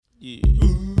Yeah.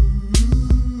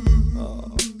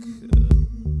 Oh, good.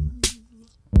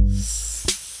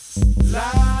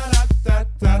 La da da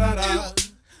da da da.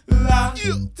 La da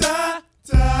da.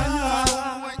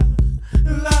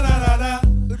 La da da da.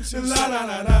 La da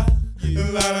da da.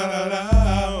 La da da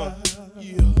da.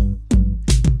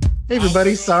 Hey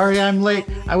everybody, sorry I'm late.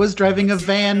 I was driving a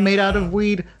van made out of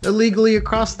weed illegally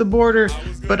across the border,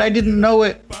 but I didn't know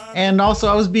it. And also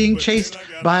I was being chased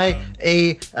by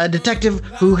a detective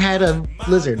who had a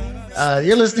lizard.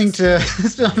 You're listening to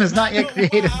This Film Is Not Yet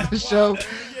Created, the show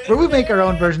where we make our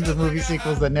own versions of movie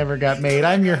sequels that never got made.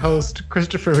 I'm your host,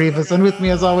 Christopher Rivas, and with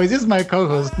me as always is my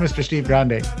co-host, Mr. Steve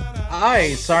Grande.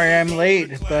 Hi, sorry I'm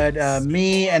late, but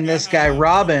me and this guy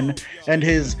Robin and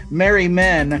his merry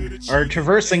men are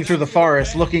traversing through the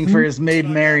forest looking for his maid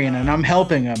Marian, and I'm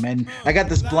helping him. And I got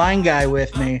this blind guy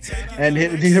with me, and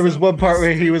there was one part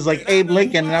where he was like, Abe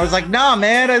Lincoln, and I was like, nah,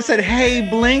 man, I said, hey,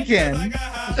 Blinken.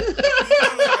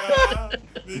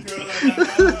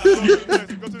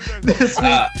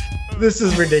 This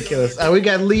is ridiculous. We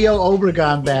got Leo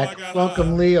Obregon back.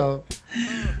 Welcome, Leo.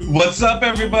 What's up,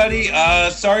 everybody?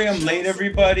 Sorry I'm late,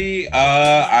 everybody.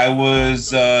 I was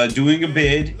doing a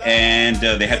bid, and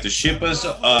they had to ship us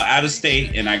out of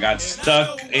state, and I got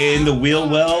stuck in the wheel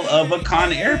well of a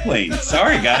Con airplane.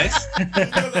 Sorry, guys.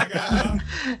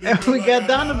 And we got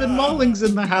Donovan Mullings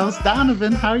in the house.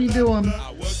 Donovan, how you doing?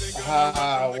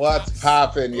 What's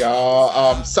poppin',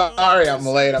 y'all? Sorry I'm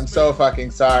late. I'm so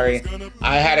fucking sorry.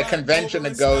 I had a convention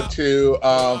to go to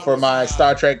for my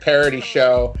Star Trek parody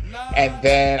show, and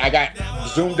then I got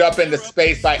zoomed up into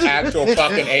space by actual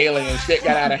fucking aliens. Shit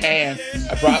got out of hand.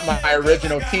 I brought my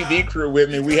original TV crew with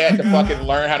me. We had to fucking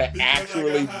learn how to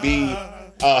actually be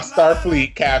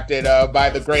Starfleet captain by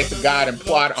the grace of God in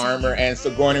plot armor and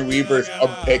Sigourney Weaver's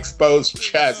exposed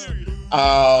chest.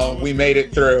 We made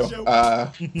it through,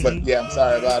 but yeah, I'm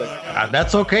sorry about it.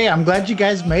 That's okay. I'm glad you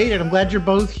guys made it. I'm glad you're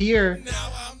both here.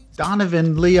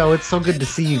 Donovan, Leo, it's so good to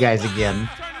see you guys again.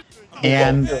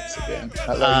 And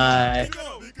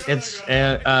it's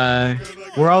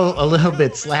we're all a little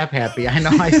bit slap happy. I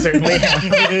know I certainly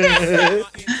am.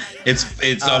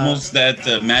 It's almost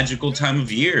that magical time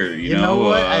of year, you know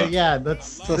what? Yeah,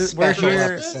 we're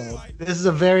here. Episode. This is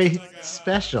a very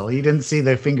special. You didn't see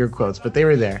the finger quotes, but they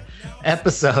were there.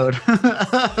 Episode.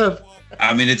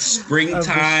 I mean, it's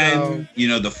springtime. You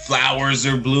know, the flowers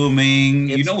are blooming.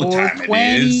 It's you know what time it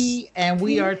is. And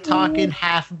we are talking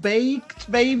half-baked,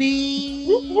 baby.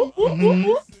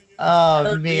 Mm-hmm. Oh,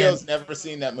 man. Leo's never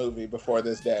seen that movie before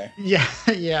this day. Yeah.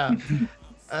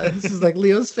 This is like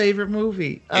Leo's favorite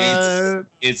movie.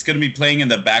 It's going to be playing in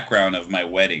the background of my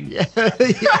wedding. Yeah.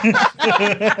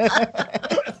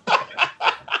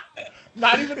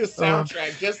 Not even the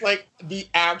soundtrack, just like the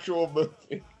actual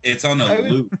movie. It's on a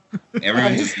loop.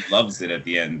 Everyone just loves it at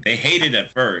the end. They hate it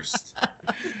at first.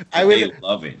 They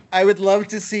love it. I would love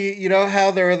to see, you know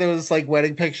how there are those like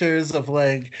wedding pictures of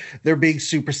like they're being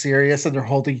super serious and they're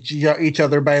holding each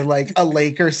other by like a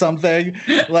lake or something.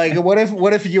 Like what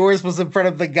if yours was in front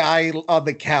of the guy on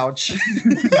the couch?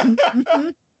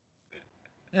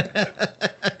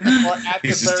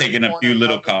 He's just taking a few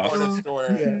little coughs.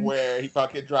 Where he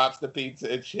fucking drops the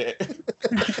pizza and shit.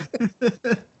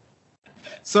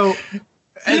 So,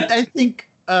 I think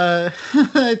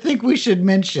I think we should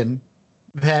mention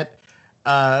that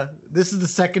this is the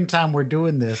second time we're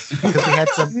doing this because we had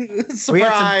some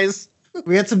surprise.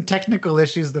 We had some technical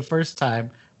issues the first time,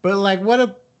 but like, what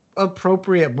a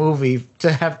appropriate movie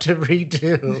to have to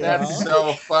redo. That's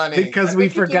so funny because we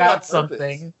forgot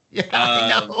something. Yeah,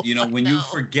 I know. You know, when you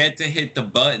forget to hit the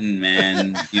button,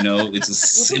 man, you know, it's a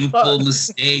simple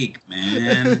mistake,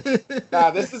 man.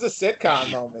 Nah, this is a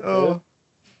sitcom moment. Dude.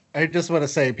 I just want to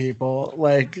say, people,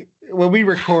 like when we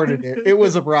recorded it, it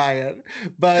was a riot,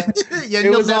 but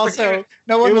it was also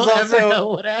no one will ever know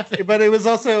what happened. But it was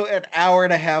also an hour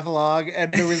and a half long,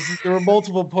 and there were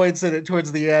multiple points in it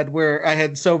towards the end where I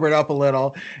had sobered up a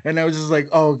little, and I was just like,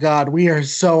 "Oh God, we are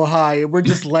so high, and we're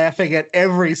just laughing at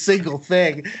every single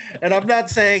thing." And I'm not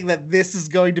saying that this is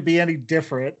going to be any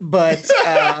different, but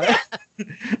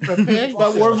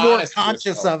we're more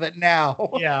conscious of it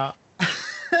now. Yeah.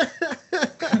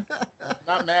 I'm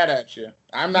not mad at you.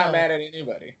 I'm not mad at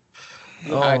anybody.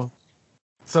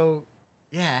 So,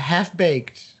 yeah,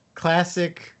 Half-Baked,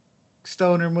 classic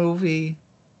stoner movie.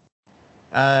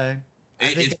 I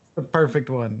think it's the perfect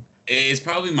one. It's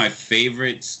probably my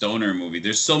favorite stoner movie.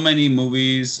 There's so many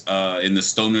movies in the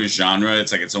stoner genre.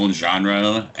 It's like its own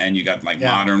genre, and you got like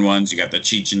modern ones. You got the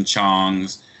Cheech and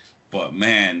Chongs, but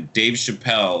man, Dave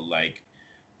Chappelle, like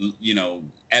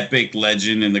epic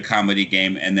legend in the comedy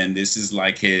game, and then this is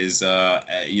like his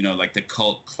like the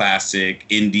cult classic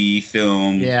indie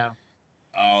film. Yeah.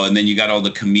 Oh, and then you got all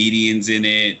the comedians in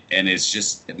it, and it's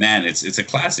just, man, it's a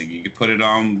classic. You can put it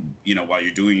on, while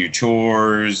you're doing your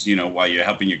chores, while you're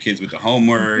helping your kids with the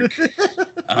homework,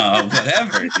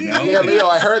 whatever. Yeah, Leo,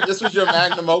 I heard this was your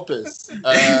magnum opus.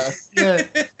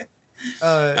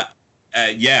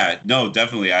 No,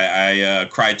 definitely. I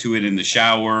cry to it in the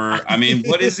shower. I mean,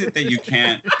 what is it that you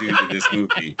can't do to this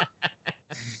movie?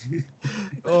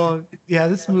 Oh, yeah,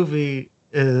 this movie,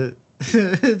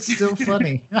 it's still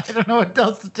funny. I don't know what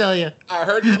else to tell you. I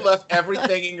heard you left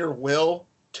everything in your will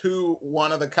to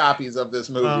one of the copies of this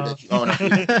movie that you own.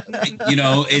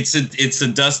 It's a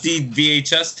dusty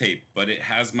VHS tape, but it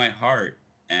has my heart,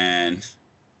 and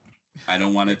I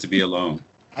don't want it to be alone.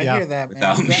 I hear that, man.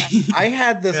 I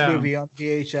had this movie on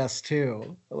VHS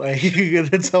too. Like,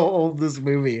 that's how old this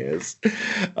movie is.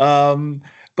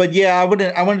 But yeah, I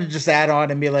wanted to just add on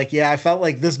and be like, yeah, I felt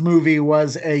like this movie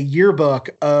was a yearbook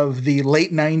of the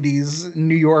late 90s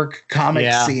New York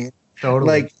comic scene.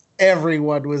 Totally. Like,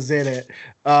 everyone was in it.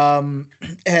 And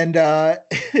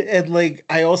like,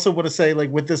 I also want to say,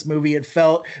 like, with this movie, it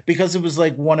felt, because it was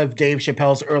like one of Dave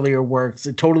Chappelle's earlier works,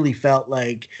 it totally felt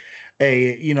like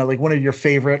like one of your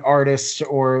favorite artists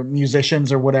or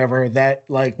musicians or whatever, that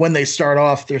like when they start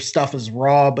off, their stuff is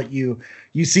raw, but you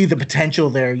see the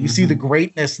potential there, you see the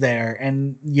greatness there.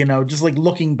 And, just like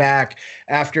looking back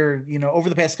after, over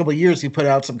the past couple of years, he put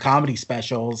out some comedy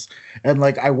specials, and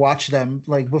like, I watched them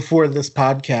like before this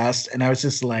podcast, and I was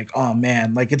just like, oh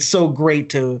man, like, it's so great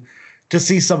to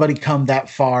see somebody come that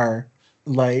far.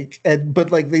 But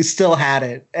they still had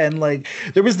it. And like,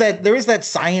 there was that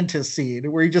scientist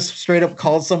scene where he just straight up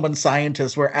calls someone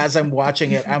scientist, where as I'm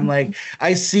watching it, I'm like,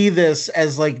 I see this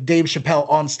as like Dave Chappelle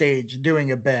on stage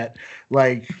doing a bit.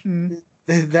 Like,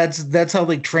 that's how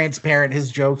like transparent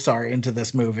his jokes are into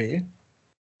this movie.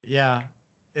 Yeah.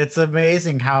 It's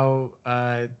amazing how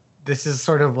this is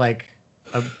sort of like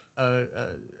a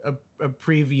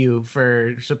preview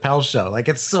for Chappelle's show. Like,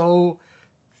 it's so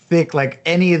thick, like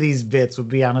any of these bits would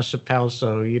be on a Chappelle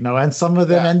show, and some of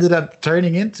them ended up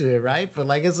turning into it, right? But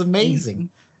like, it's amazing.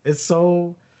 It's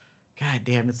so, god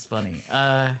damn, it's funny.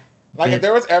 If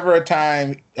there was ever a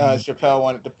time Chappelle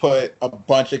wanted to put a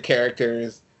bunch of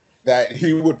characters that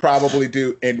he would probably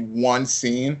do in one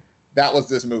scene, that was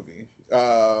this movie.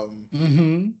 Those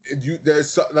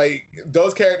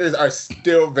characters are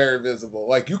still very visible.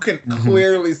 Like, you can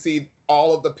clearly see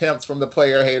all of the pimps from the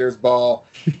Player Haters Ball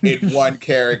in one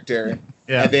character.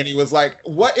 Yeah. And then he was like,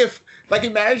 what if, like,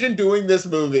 imagine doing this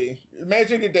movie.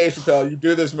 Imagine you're Dave Chappelle, you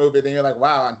do this movie, then you're like,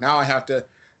 wow, now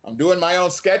I'm doing my own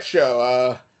sketch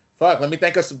show. Let me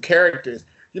think of some characters.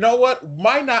 You know what?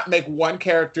 Why not make one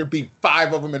character be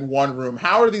 5 of them in one room?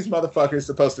 How are these motherfuckers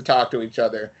supposed to talk to each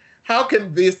other? How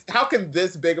can this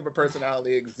big of a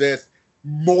personality exist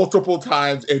multiple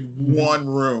times in one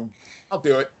room? I'll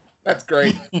do it. That's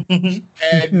great.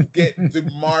 And get the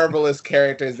marvelous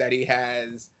characters that he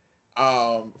has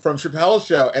from Chappelle's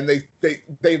show. And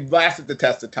they lasted the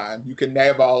test of time. You can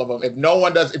name all of them. If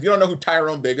you don't know who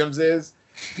Tyrone Biggums is,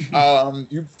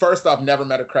 you first off never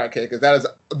met a crackhead, because that is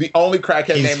the only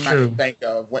crackhead name I can think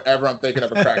of whenever I'm thinking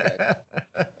of a crackhead.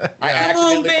 I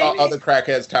accidentally call other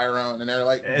crackheads Tyrone, and they're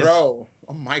like, bro,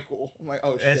 I'm Michael. I'm like,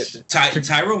 oh shit.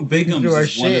 Tyrone Biggums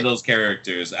is one of those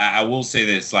characters. I will say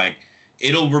this, like,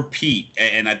 it'll repeat,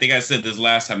 and I think I said this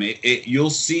last time.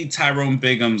 You'll see Tyrone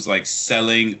Biggums like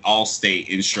selling Allstate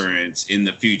insurance in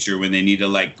the future when they need to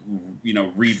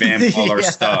revamp all our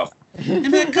stuff.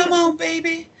 And then, come on,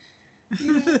 baby,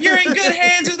 you're in good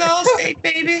hands with Allstate,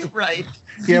 baby. Right?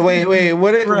 Yeah. Wait.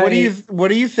 What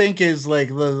do you think is like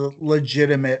the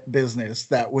legitimate business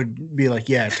that would be like,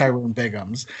 yeah, Tyrone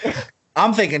Biggums?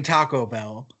 I'm thinking Taco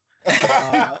Bell.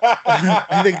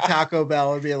 I think Taco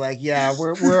Bell would be like, yeah,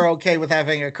 we're okay with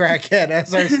having a crackhead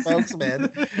as our spokesman.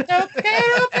 Okay, Taco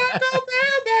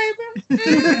Bell, baby.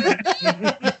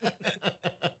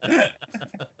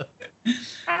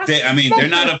 They're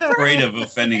not afraid of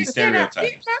offending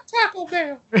stereotypes. Taco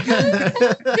Bell.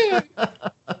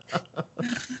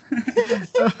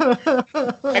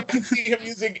 I can see him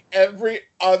using every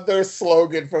other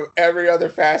slogan from every other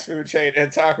fast food chain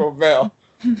at Taco Bell.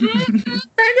 Finger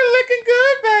looking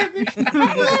good, baby. Good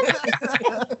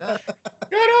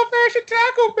old-fashioned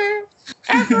Taco Bell.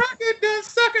 After I get done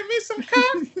sucking me some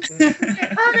cock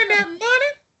and earning that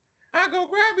money, I go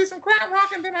grab me some crab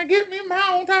rock, and then I get me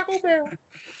my own Taco Bell.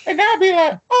 And I'll be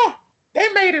like, oh, they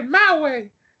made it my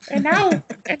way. And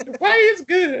the way is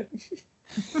good.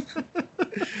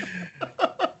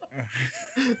 they're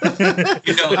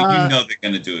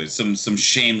gonna do it. Some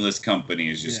shameless company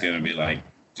is just gonna be like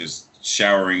just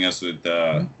showering us with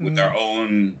our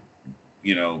own,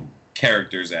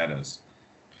 characters at us.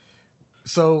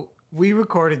 So we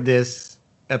recorded this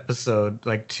episode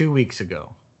like 2 weeks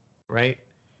ago, right?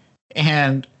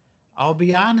 And I'll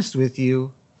be honest with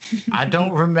you, I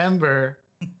don't remember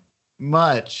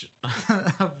much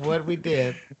of what we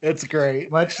did. It's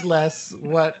great. Much less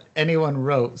what anyone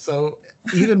wrote. So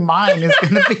even mine is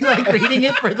going to be like reading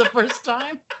it for the first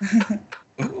time.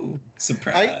 Ooh,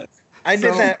 surprise. I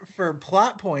did that for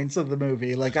plot points of the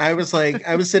movie. Like I was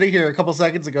sitting here a couple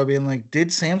seconds ago being like,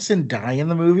 did Samson die in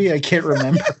the movie? I can't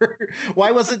remember.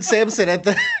 Why wasn't Samson at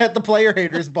the player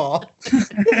haters ball?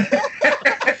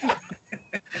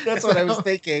 That's what I was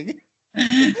thinking.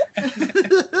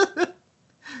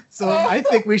 So I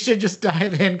think we should just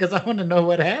dive in because I want to know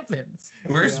what happens.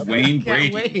 Where's Wayne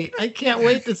Brady? I can't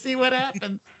wait to see what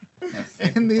happens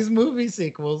in these movie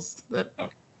sequels that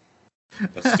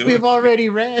we've already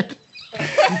read.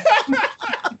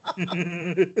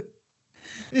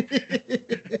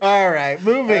 All right,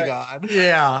 moving on.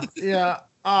 Yeah.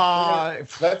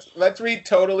 Let's read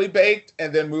Totally Baked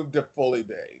and then move to Fully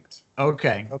Baked.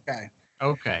 Okay.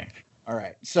 All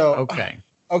right. So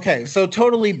Okay. So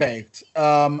Totally Baked.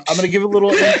 I'm gonna give a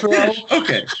little intro.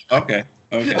 Okay.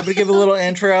 I'm gonna give a little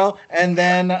intro, and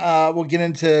then I'll get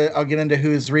into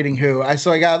who's reading who. I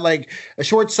got like a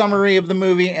short summary of the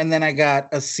movie, and then I got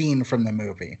a scene from the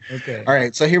movie. Okay. All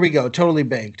right. So here we go. Totally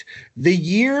Baked. The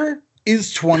year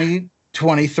is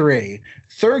 2023.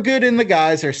 Thurgood and the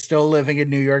guys are still living in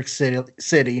New York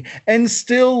City and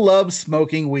still love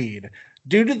smoking weed.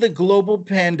 Due to the global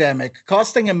pandemic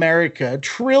costing America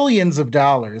trillions of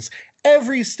dollars,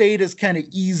 every state has kind of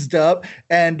eased up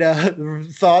and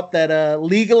thought that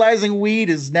legalizing weed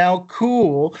is now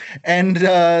cool and,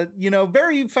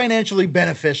 very financially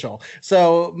beneficial.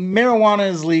 So marijuana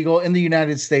is legal in the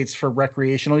United States for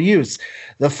recreational use.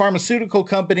 The pharmaceutical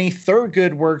company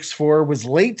Thurgood works for was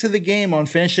late to the game on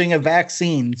finishing a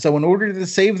vaccine. So in order to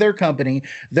save their company,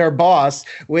 their boss,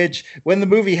 which when the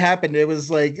movie happened, it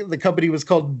was like the company was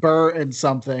called Burr and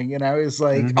something. And I was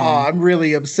like, I'm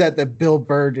really upset that Bill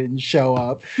Burr didn't show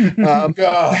up.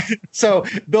 So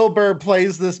Bill Burr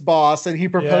plays this boss and he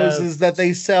proposes that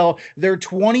they sell their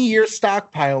 20-year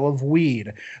stockpile of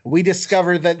weed. We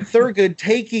discover that Thurgood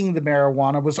taking the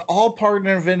marijuana was all part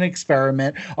of an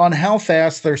experiment on how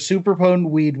fast their super potent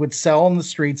weed would sell on the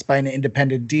streets by an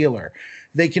independent dealer.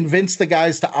 They convince the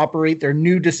guys to operate their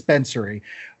new dispensary.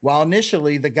 While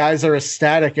initially the guys are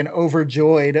ecstatic and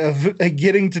overjoyed of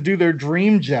getting to do their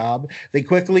dream job, they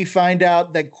quickly find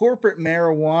out that corporate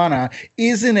marijuana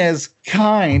isn't as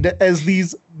kind as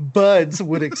these buds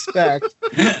would expect.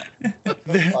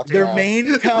 Their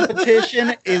main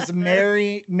competition is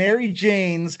Mary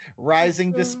Jane's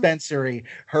Rising Dispensary.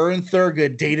 Her and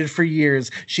Thurgood dated for years.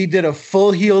 She did a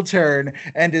full heel turn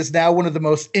and is now one of the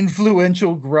most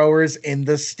influential growers in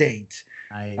the state.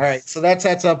 Nice. All right, so that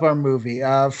sets up our movie.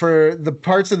 For the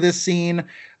parts of this scene,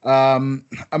 I'm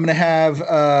going to have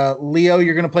Leo,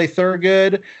 you're going to play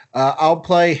Thurgood. I'll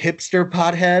play hipster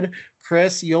pothead.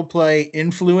 Chris, you'll play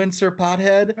influencer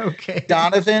pothead. Okay.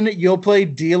 Donovan, you'll play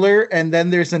dealer. And then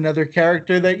there's another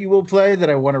character that you will play that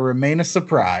I want to remain a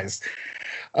surprise.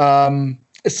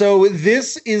 So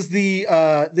this is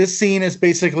this scene is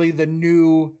basically the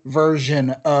new version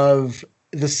of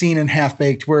the scene in Half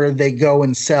Baked where they go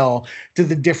and sell to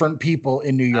the different people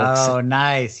in New York City. Oh,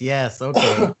 nice. Yes.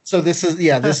 Okay. So this is the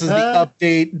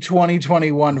update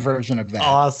 2021 version of that.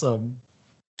 Awesome.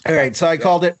 All right. So I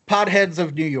called it Potheads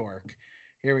of New York.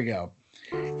 Here we go.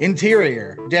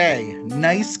 Interior, day,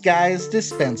 nice guys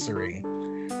dispensary.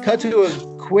 Cut to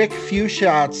a quick few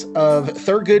shots of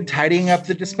Thurgood tidying up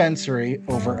the dispensary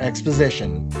over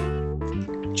exposition.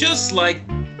 Just like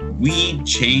weed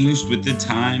changed with the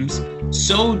times,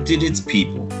 so did its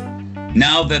people.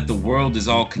 Now that the world is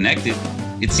all connected,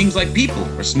 it seems like people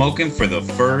are smoking for the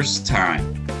first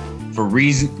time. For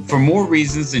more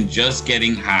reasons than just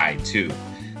getting high, too.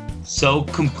 So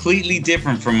completely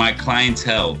different from my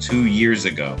clientele 2 years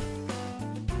ago.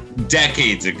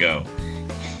 Decades ago.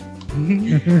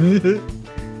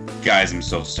 Guys, I'm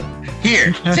so stoned.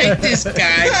 Here, take this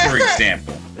guy for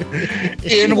example.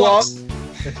 In walks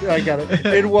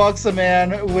a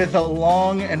man with a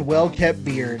long and well-kept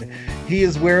beard. He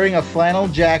is wearing a flannel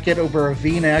jacket over a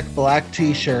V-neck black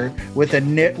t-shirt with a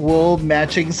knit wool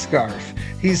matching scarf.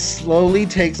 He slowly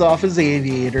takes off his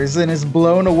aviators and is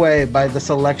blown away by the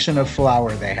selection of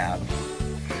flower they have.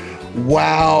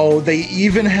 Wow, they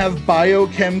even have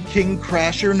Biochem King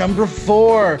Crasher number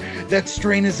 4. That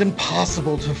strain is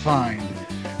impossible to find.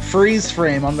 Freeze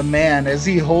frame on the man as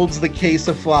he holds the case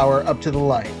of flour up to the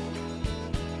light.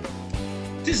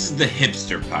 This is the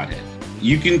hipster pothead.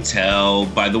 You can tell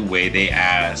by the way they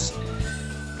ask,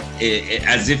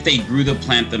 as if they grew the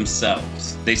plant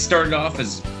themselves. They started off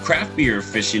as craft beer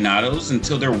aficionados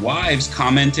until their wives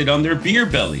commented on their beer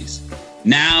bellies.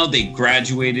 Now they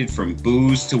graduated from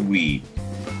booze to weed.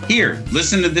 Here,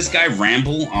 listen to this guy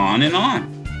ramble on and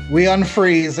on. We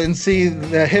unfreeze and see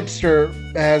the hipster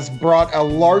has brought a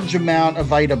large amount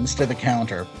of items to the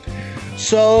counter.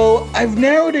 So I've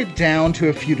narrowed it down to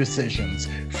a few decisions.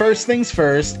 First things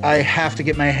first, I have to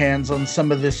get my hands on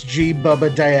some of this G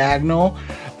Bubba Diagonal.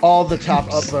 All the top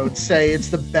upvotes say it's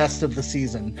the best of the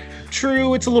season.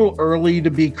 True, it's a little early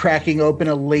to be cracking open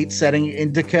a late setting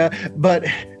indica, but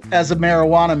as a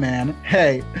marijuana man,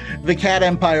 hey, the Cat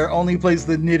Empire only plays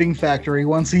the Knitting Factory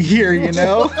once a year, you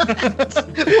know?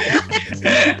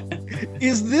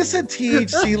 Is this a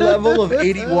THC level of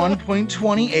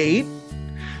 81.28?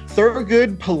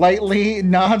 Thurgood politely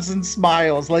nods and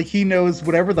smiles like he knows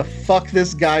whatever the fuck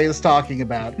this guy is talking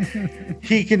about.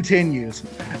 He continues.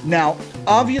 Now,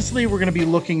 obviously, we're going to be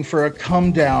looking for a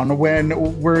come down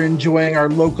when we're enjoying our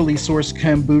locally sourced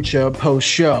kombucha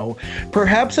post-show.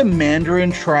 Perhaps a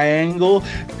Mandarin Triangle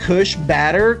Kush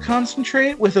batter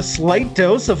concentrate with a slight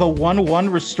dose of a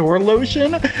 1-1 Restore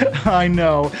lotion? I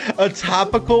know. A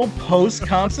topical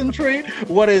post-concentrate?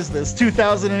 What is this,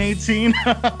 2018?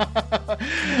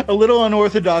 A little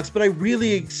unorthodox, but I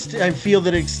really I feel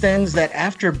that it extends that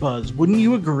after buzz. Wouldn't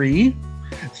you agree?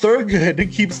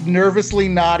 Thurgood keeps nervously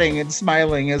nodding and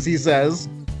smiling as he says,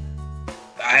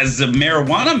 As a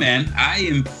marijuana man, I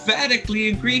emphatically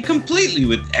agree completely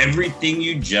with everything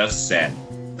you just said.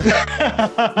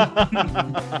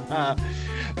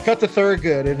 Cut to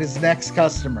Thurgood and his next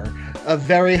customer. A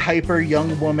very hyper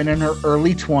young woman in her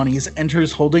early 20s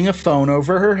enters holding a phone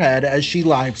over her head as she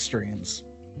live streams.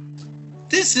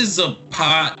 This is a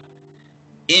pot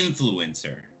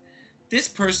influencer. This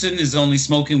person is only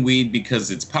smoking weed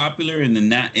because it's popular in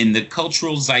the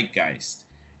cultural zeitgeist.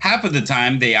 Half of the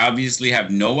time, they obviously have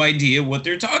no idea what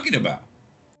they're talking about.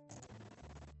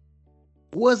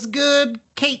 What's good,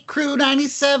 Kate Crew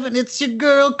 97? It's your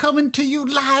girl coming to you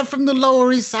live from the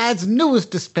Lower East Side's newest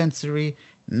dispensary,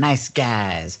 Nice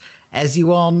Guys. As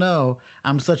you all know,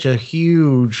 I'm such a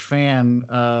huge fan,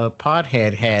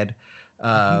 pothead head.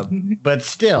 But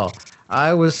still,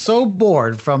 I was so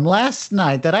bored from last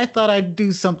night that I thought I'd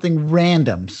do something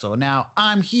random. So now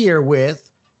I'm here with...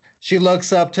 She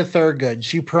looks up to Thurgood.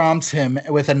 She prompts him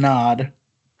with a nod.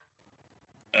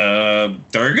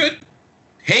 Thurgood?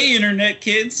 Hey, internet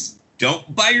kids.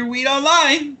 Don't buy your weed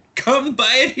online. Come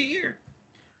buy it here.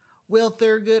 Well,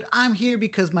 Thurgood, I'm here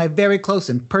because my very close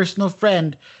and personal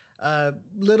friend,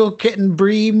 little kitten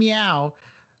Bree Meow,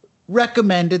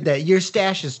 recommended that your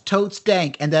stash is totes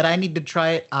dank and that I need to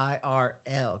try it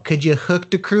IRL. Could you hook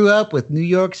the crew up with New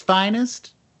York's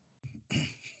finest?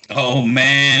 Oh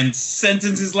man,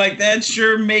 sentences like that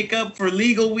sure make up for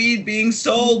legal weed being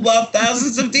sold while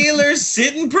thousands of dealers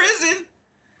sit in prison.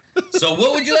 So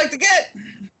what would you like to get?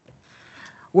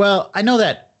 Well, I know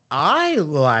that I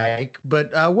like,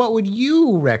 but what would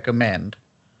you recommend?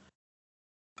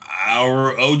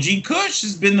 Our OG Kush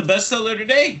has been the bestseller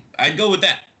today. I'd go with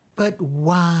that. But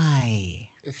why?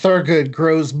 Thurgood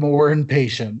grows more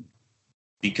impatient.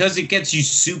 Because it gets you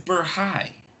super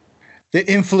high. The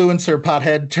influencer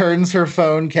pothead turns her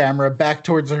phone camera back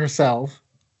towards herself.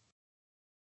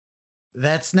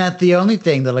 That's not the only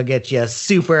thing that'll get you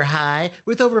super high.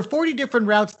 With over 40 different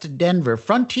routes to Denver,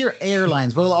 Frontier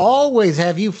Airlines will always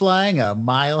have you flying a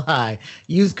mile high.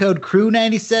 Use code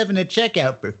CREW97 at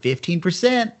checkout for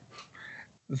 15%.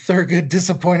 Thurgood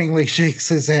disappointingly shakes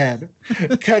his head.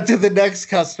 Cut to the next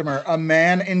customer, a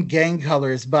man in gang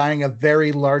colors buying a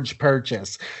very large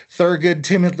purchase. Thurgood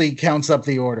timidly counts up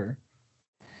the order.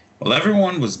 Well,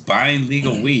 everyone was buying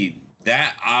legal weed.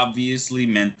 That obviously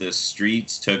meant the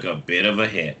streets took a bit of a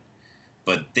hit.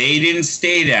 But they didn't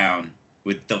stay down.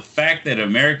 With the fact that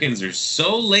Americans are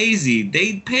so lazy,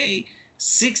 they'd pay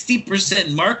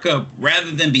 60% markup rather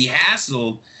than be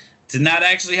hassled to not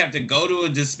actually have to go to a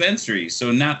dispensary.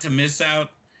 So not to miss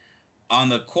out on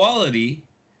the quality,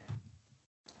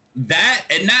 that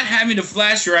and not having to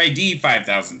flash your ID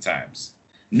 5,000 times.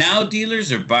 Now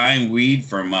dealers are buying weed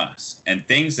from us, and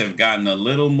things have gotten a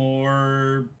little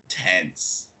more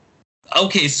tense.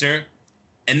 Okay, sir.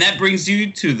 And that brings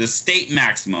you to the state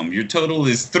maximum. Your total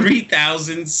is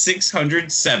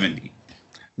 3,670.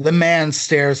 The man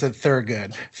stares at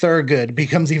Thurgood. Thurgood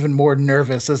becomes even more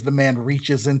nervous as the man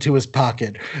reaches into his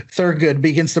pocket. Thurgood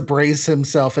begins to brace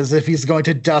himself as if he's going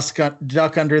to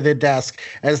duck under the desk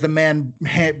as the man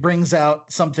brings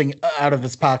out something out of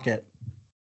his pocket.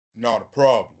 Not a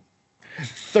problem.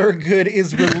 Thurgood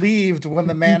is relieved when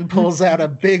the man pulls out a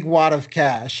big wad of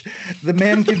cash. The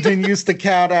man continues to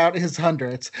count out his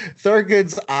hundreds.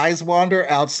 Thurgood's eyes wander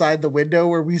outside the window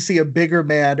where we see a bigger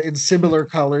man in similar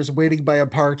colors waiting by a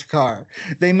parked car.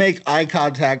 They make eye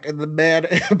contact and the man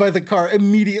by the car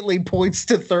immediately points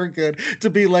to Thurgood to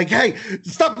be like, hey,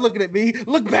 stop looking at me.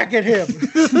 Look back at him.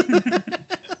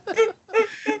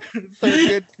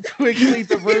 Thurgood quickly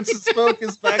diverts his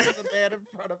focus back to the man in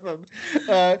front of him,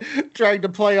 trying to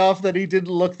play off that he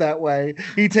didn't look that way.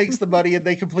 He takes the money and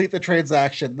they complete the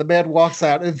transaction. The man walks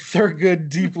out and Thurgood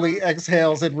deeply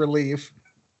exhales in relief.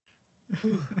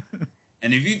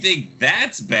 And if you think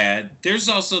that's bad, there's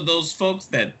also those folks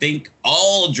that think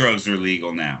all drugs are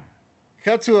legal now.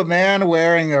 Cut to a man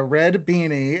wearing a red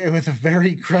beanie with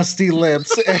very crusty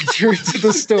lips enter into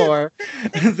the store.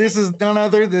 This is none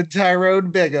other than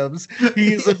Tyrone Biggums.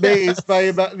 He is amazed by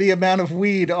the amount of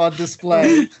weed on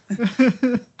display.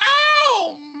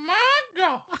 Oh my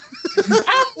God!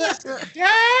 I'm just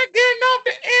getting off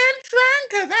the N train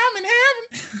because I'm in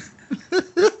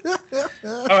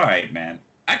heaven. All right, man.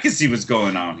 I can see what's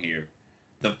going on here.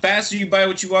 The faster you buy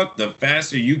what you want, the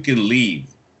faster you can leave.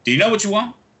 Do you know what you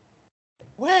want?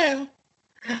 Well,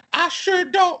 I sure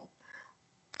don't.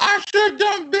 I sure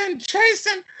done been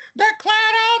chasing that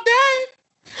cloud all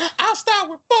day. I'll start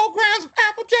with 4 grams of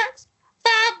Apple Jacks,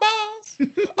 5 bars,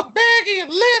 a baggie of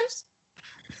lettuce,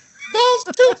 those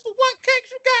 2-for-1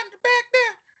 cakes you got in the back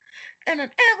there, and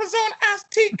an Arizona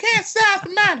iced tea can size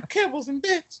amount of kibbles and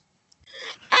bits.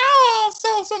 I'll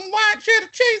also some white cheddar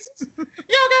cheeses. Y'all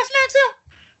got snacks here?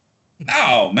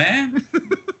 No, man.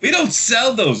 We don't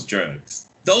sell those drugs.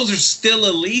 Those are still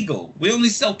illegal. We only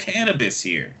sell cannabis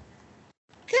here.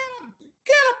 Can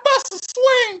a bust a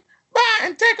swing by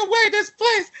and take away this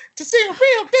place to see a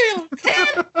real deal of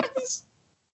cannabis?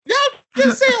 Y'all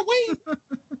just sell weed.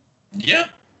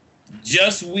 Yep.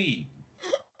 Just weed.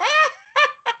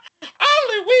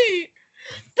 Only weed.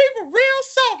 People real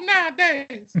soft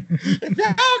nowadays. If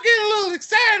y'all get a little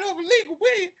excited over legal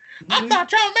weed, I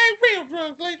thought y'all made real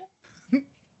drugs legal.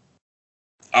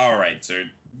 All right,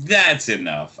 sir. That's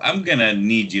enough. I'm going to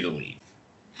need you to leave.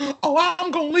 Oh,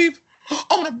 I'm going to leave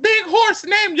on a big horse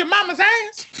named your mama's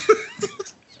ass.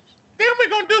 Then we're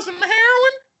going to do some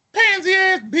heroin. Pansy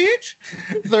ass bitch.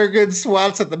 Thurgood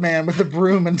swats at the man with the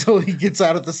broom until he gets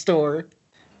out of the store.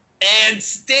 And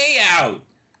stay out.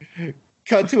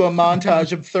 Cut to a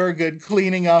montage of Thurgood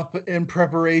cleaning up in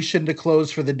preparation to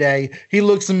close for the day. He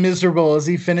looks miserable as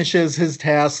he finishes his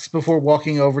tasks before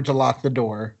walking over to lock the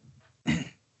door.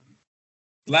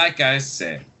 Like I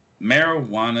said,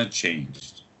 marijuana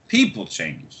changed. People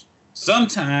changed.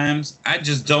 Sometimes I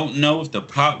just don't know if the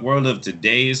pot world of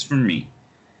today is for me.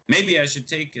 Maybe I should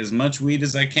take as much weed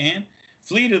as I can,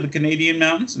 flee to the Canadian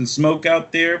mountains, and smoke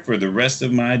out there for the rest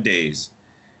of my days.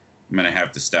 I'm going to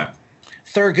have to stop.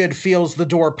 Thurgood feels the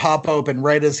door pop open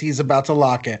right as he's about to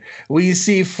lock it. We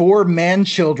see 4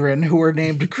 man-children who are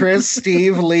named Chris,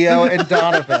 Steve, Leo, and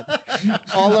Donovan.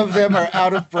 All of them are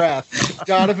out of breath.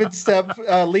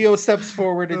 Leo steps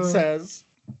forward and says,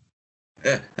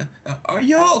 Are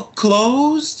y'all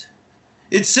closed?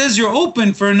 It says you're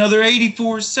open for another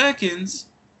 84 seconds.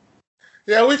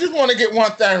 Yeah, we just want to get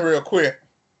one thing real quick.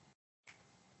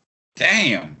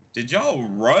 Damn, did y'all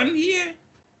run here?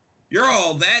 You're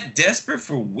all that desperate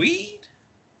for weed?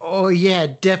 Oh, yeah,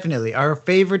 definitely. Our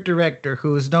favorite director,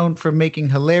 who is known for making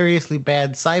hilariously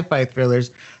bad sci-fi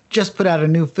thrillers, just put out a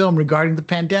new film regarding the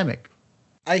pandemic.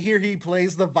 I hear he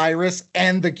plays the virus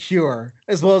and the cure,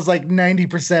 as well as like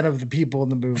 90% of the people in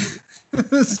the movie.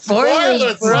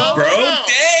 Spoilers, bro.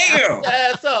 Damn!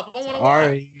 Ass up. I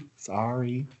wanna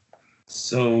Sorry.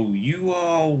 So you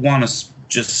all want to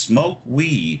just smoke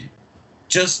weed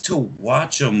just to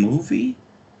watch a movie?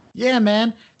 Yeah,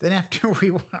 man. Then after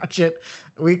we watch it,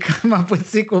 we come up with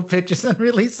sequel pitches and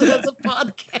release it as a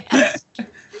podcast.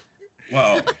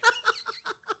 Well,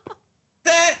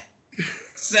 that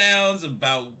sounds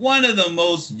about one of the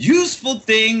most useful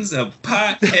things a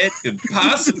pothead could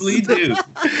possibly do.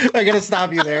 I gotta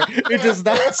stop you there. It does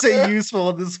not say useful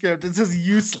in the script. It says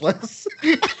useless.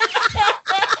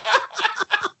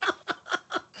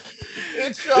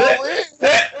 It sure is.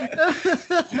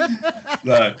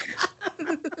 Look.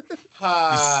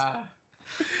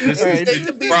 This Right.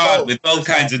 is fraught with all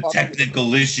kinds of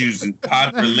technical issues and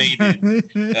pot-related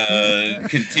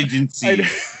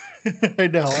contingencies. I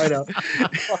know.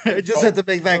 I just had to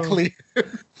make that clear.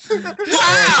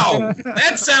 Wow!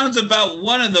 That sounds about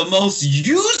one of the most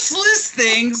useless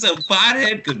things a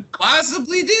pothead could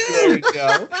possibly There you do.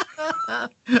 go.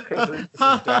 Chris Reeves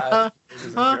has died.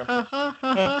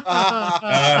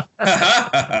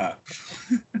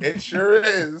 It sure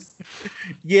is.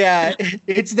 Yeah,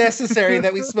 it's necessary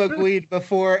that we smoke weed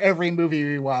before every movie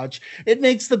we watch. It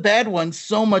makes the bad ones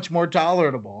so much more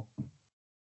tolerable.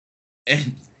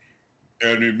 and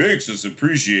it makes us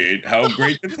appreciate how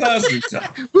great the classics are.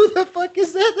 Who the fuck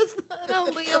is that? That's not how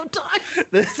Leo talks.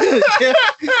 That's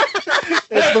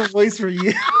the voice for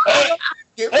you.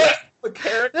 Give us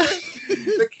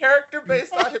the character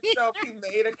based on himself. He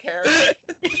made a character.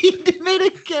 He made a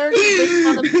character based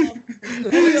on himself.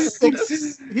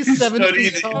 He's 7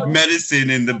 feet Studied tall.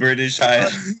 medicine in the British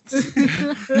Highlands.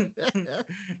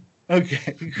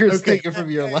 Okay, Chris, Okay. take it from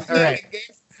your life. All right. He gave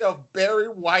himself Barry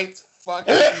White's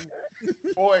fucking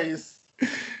voice.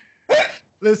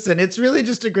 Listen, it's really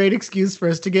just a great excuse for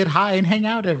us to get high and hang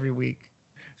out every week.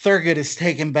 Thurgood is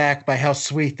taken back by how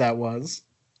sweet that was.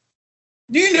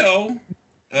 You know,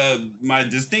 my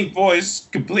distinct voice,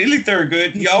 completely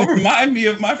Thurgood. Y'all remind me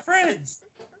of my friends.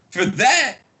 For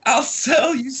that, I'll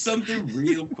sell you something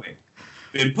real quick.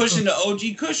 Been pushing the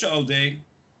OG Kush all day,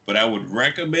 but I would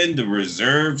recommend the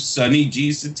Reserve Sunny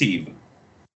G Sativa.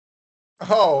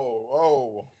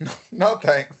 Oh, no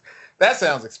thanks. That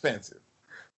sounds expensive.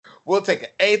 We'll take an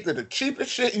eighth of the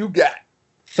cheapest shit you got.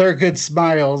 Thurgood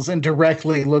smiles and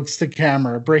directly looks to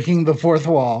camera, breaking the fourth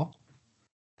wall.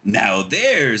 Now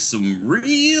there's some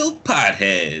real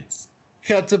potheads.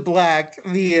 Cut to black.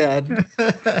 The end.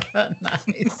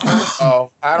 Nice.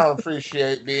 Oh, I don't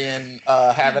appreciate being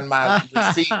having my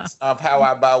receipts of how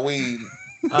I buy weed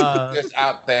just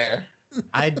out there.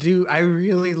 I do. I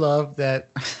really love that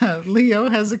Leo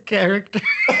has a character.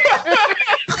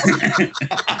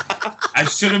 I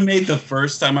should have made the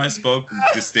first time I spoke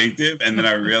distinctive, and then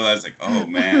I realized, like, oh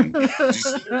man,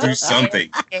 just do something.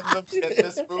 In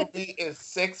this movie is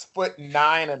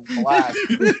 6'9" and black.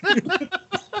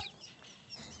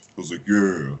 I was like,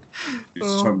 yeah,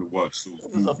 it's time to watch those This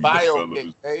is a movies,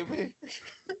 biopic, fellas. baby.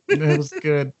 That was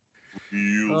good.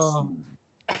 Real Oh. soon.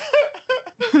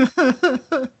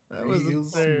 That was Real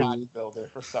absurd. Bodybuilder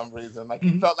for some reason. Like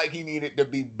he felt like he needed to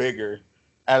be bigger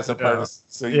as a person.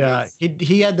 So Yeah,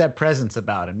 he had that presence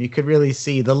about him. You could really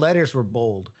see the letters were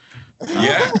bold.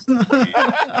 Yeah.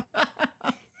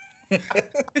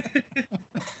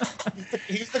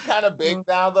 he's the kind of big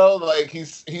now though. Like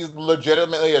he's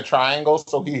legitimately a triangle,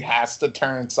 so he has to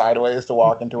turn sideways to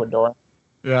walk into a door.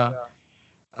 Yeah.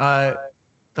 That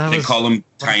They was call him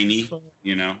Tiny,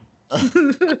 you know.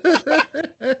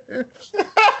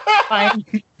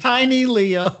 tiny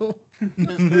Leo.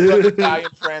 His Italian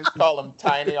friends call him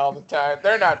Tiny all the time.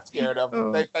 They're not scared of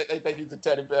him. They think he's a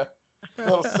teddy bear.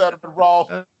 Little cinnamon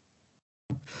roll.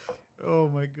 Oh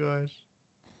my gosh.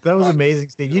 That was amazing,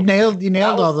 Steve. You nailed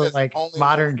all the That was like just only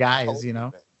modern one guys, culture you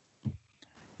know. thing.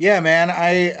 Yeah, man.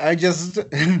 I just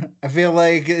I feel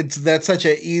like that's such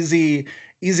a easy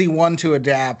one to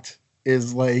adapt.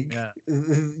 Is like, Yeah.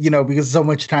 you know, because so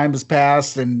much time has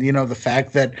passed, and you know the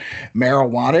fact that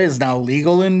marijuana is now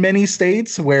legal in many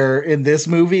states. Where in this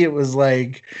movie it was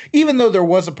like, even though there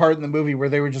was a part in the movie where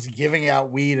they were just giving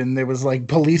out weed, and there was like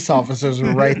police officers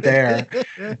were right there,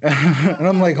 and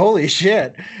I'm like, holy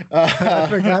shit! I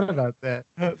forgot about that.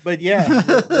 But yeah,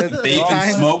 They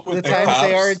even smoke with the the times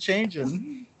they cops. are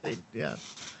changing. Yeah.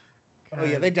 Oh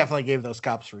yeah, they definitely gave those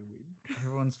cops free weed.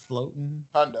 Everyone's floating.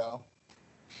 Hundo.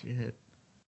 Shit.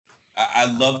 I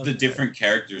love the different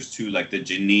characters too, like the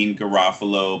Janine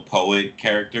Garofalo poet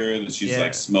character that she's Yeah.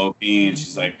 like smoking, and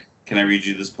she's like, "Can I read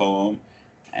you this poem?"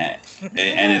 And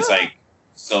it's like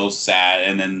so sad.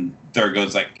 And then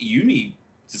Thurgood's like, "You need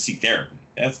to seek therapy."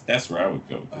 That's where I would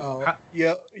go. Oh,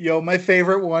 yo, my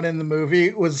favorite one in the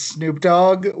movie was Snoop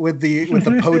Dogg with the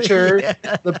poacher,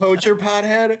 Yeah. the poacher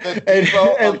pothead, The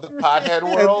Devo of the pothead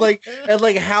world. and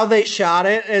like how they shot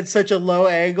it at such a low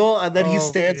angle, and then he Oh,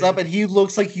 stands man. up and he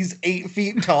looks like he's 8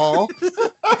 feet tall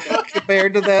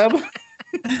compared to them.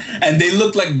 And they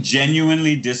look like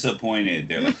genuinely disappointed.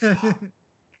 They're like, "Fuck,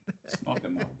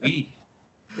 smoking my weed."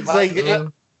 It's like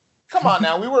Come on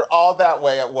now, we were all that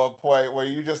way at one point where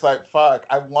you just like, fuck,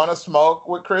 I want to smoke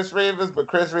with Chris Reeves, but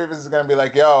Chris Reeves is going to be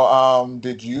like, yo,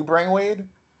 did you bring weed?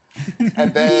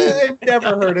 And then I've never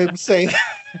heard him say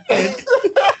that.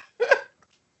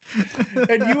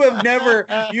 And you have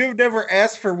never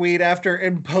asked for weed after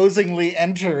imposingly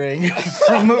entering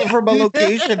from a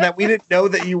location that we didn't know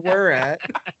that you were at.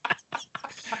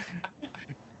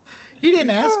 He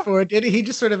didn't ask for it, did he? He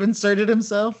just sort of inserted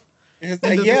himself. into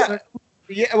the Yeah. circle.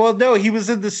 Yeah, well, no, he was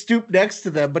in the stoop next to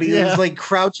them, but he was like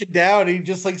crouching down. And he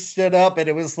just like stood up, and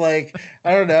it was like,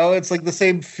 I don't know. It's like the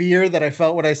same fear that I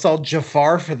felt when I saw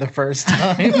Jafar for the first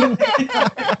time.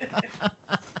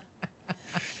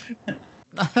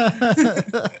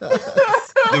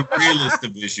 The realist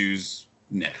of issues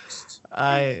next.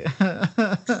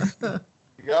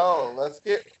 Yo, let's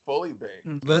get fully baked.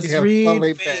 Let's Yeah,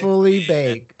 read Fully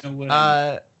Baked. You know what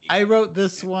I wrote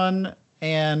this one,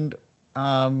 and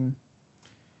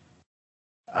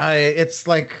it's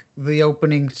like the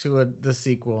opening to the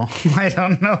sequel. I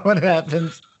don't know what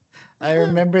happens. I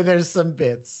remember there's some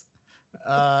bits.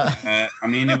 I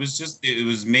mean, it was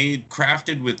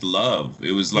crafted with love.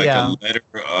 It was like a letter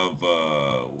of.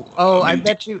 I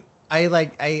bet you.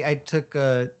 I took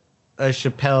a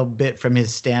Chappelle bit from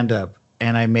his stand-up,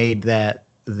 and I made that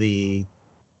the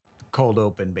cold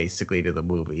open basically to the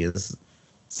movie, is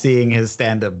seeing his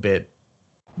stand-up bit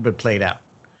but played out.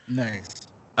 Nice.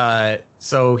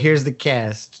 So here's the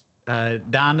cast.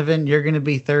 Donovan, you're gonna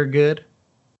be Thurgood.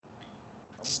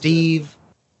 Steve,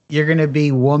 you're gonna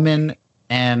be Woman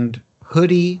and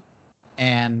Hoodie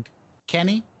and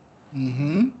Kenny.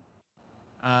 Mm-hmm.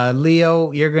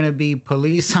 Leo, you're gonna be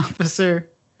Police Officer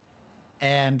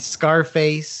and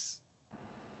Scarface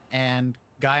and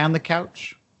Guy on the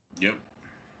Couch. Yep.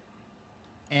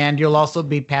 And you'll also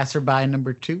be Passerby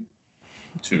number 2.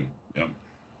 2. Yep.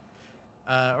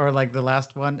 Or like the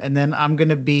last one. And then I'm going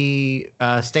to be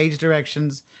Stage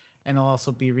Directions, and I'll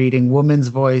also be reading Woman's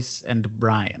Voice and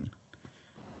Brian.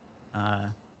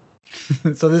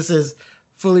 So this is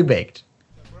Fully Baked.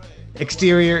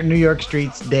 Exterior, New York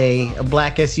streets, day. A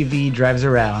black SUV drives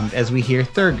around as we hear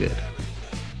Thurgood.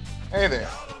 Hey there,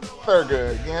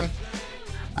 Thurgood again.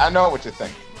 I know what you're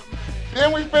thinking.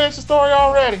 Didn't we finish the story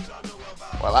already?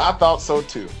 Well, I thought so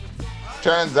too.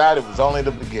 Turns out it was only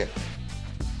the beginning.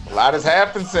 A lot has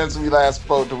happened since we last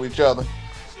spoke to each other.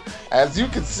 As you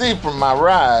can see from my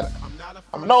ride,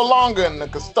 I'm no longer in the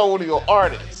custodial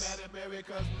artist.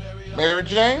 Mary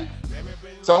Jane?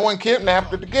 Someone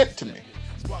kidnapped her to get to me.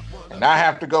 And I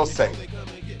have to go save her.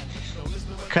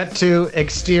 Cut to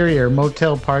exterior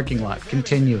motel parking lot,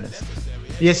 continuous.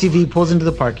 The SUV pulls into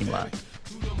the parking lot.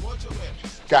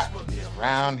 Got to be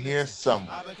around here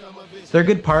somewhere.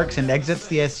 Thurgood parks and exits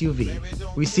the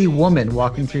SUV. We see Woman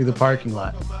walking through the parking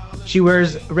lot. She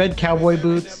wears red cowboy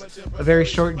boots, a very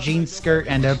short jean skirt,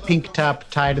 and a pink top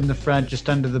tied in the front just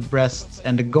under the breasts,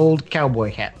 and a gold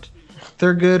cowboy hat.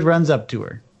 Thurgood runs up to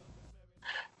her.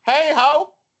 Hey,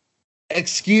 ho!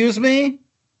 Excuse me?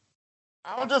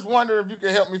 I was just wondering if you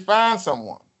could help me find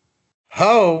someone.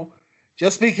 Ho?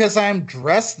 Just because I'm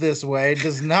dressed this way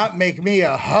does not make me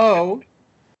a hoe.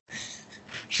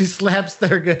 She slaps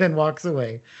Thurgood and walks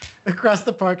away. Across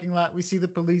the parking lot, we see the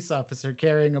police officer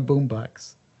carrying a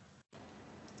boombox.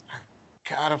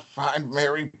 Gotta find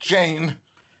Mary Jane.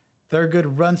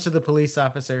 Thurgood runs to the police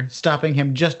officer, stopping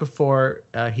him just before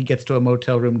he gets to a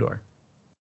motel room door.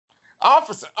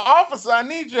 Officer, I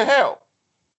need your help.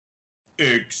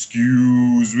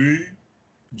 Excuse me?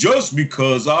 Just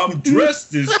because I'm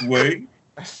dressed this way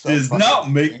does not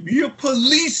make me a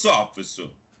police officer.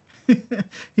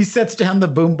 He sets down the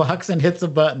boombox and hits a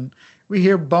button. We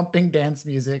hear bumping dance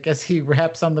music as he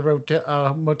raps on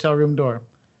the motel room door.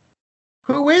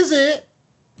 Who is it?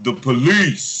 The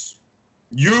police.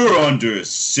 You're under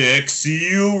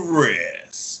sexy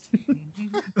arrest.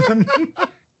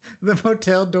 The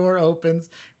motel door opens,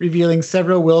 revealing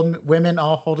several women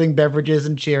all holding beverages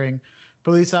and cheering.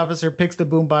 Police officer picks the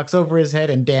boombox over his head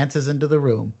and dances into the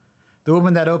room. The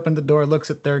woman that opened the door looks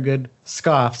at Thurgood,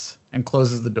 scoffs, and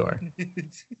closes the door.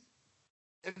 Is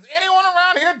anyone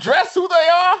around here dressed who they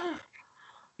are?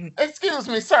 Excuse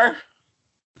me, sir.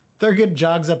 Thurgood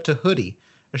jogs up to Hoodie,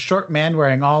 a short man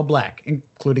wearing all black,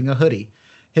 including a hoodie.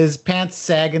 His pants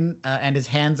sagging and his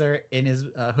hands are in his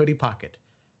hoodie pocket.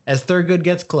 As Thurgood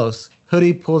gets close,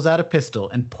 Hoodie pulls out a pistol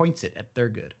and points it at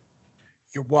Thurgood.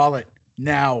 Your wallet,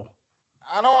 now.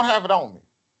 I don't have it on me.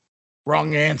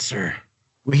 Wrong answer.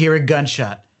 We hear a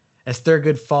gunshot as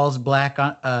Thurgood falls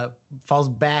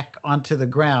back onto the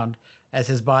ground as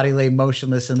his body lay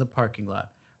motionless in the parking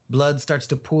lot. Blood starts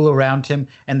to pool around him,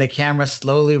 and the camera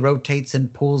slowly rotates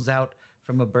and pulls out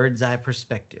from a bird's eye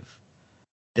perspective.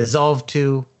 Dissolved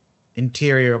to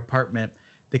interior apartment.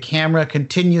 The camera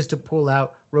continues to pull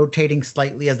out, rotating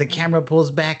slightly. As the camera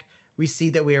pulls back, we see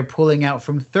that we are pulling out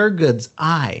from Thurgood's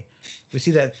eye. We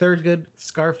see that Thurgood,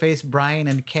 Scarface, Brian,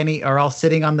 and Kenny are all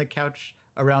sitting on the couch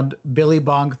around Billy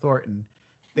Bong Thornton.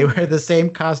 They wear the same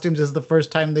costumes as the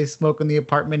first time they smoke in the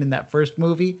apartment in that first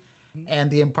movie,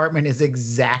 and the apartment is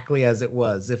exactly as it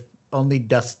was, if only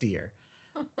dustier.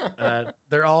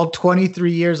 They're all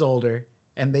 23 years older,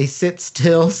 and they sit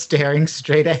still, staring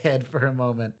straight ahead for a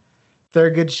moment.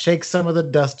 Thurgood shakes some of the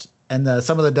dust, and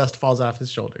some of the dust falls off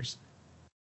his shoulders.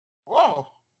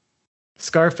 Whoa.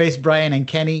 Scarface, Brian, and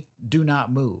Kenny do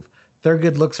not move.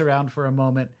 Thurgood looks around for a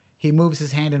moment. He moves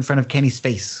his hand in front of Kenny's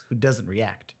face, who doesn't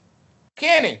react.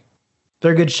 Kenny.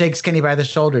 Thurgood shakes Kenny by the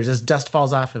shoulders as dust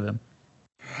falls off of him.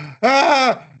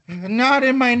 Ah, not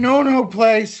in my no-no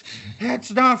place.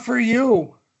 That's not for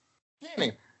you.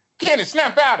 Kenny,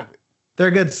 snap out of it.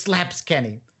 Thurgood slaps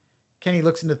Kenny. Kenny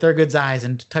looks into Thurgood's eyes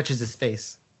and touches his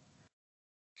face.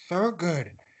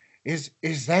 Thurgood, is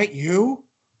that you?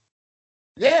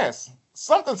 Yes,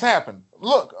 something's happened.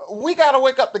 Look, we gotta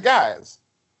wake up the guys.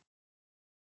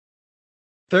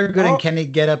 Thurgood and Kenny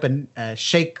get up and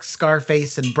shake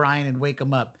Scarface and Brian and wake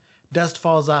them up. Dust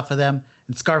falls off of them,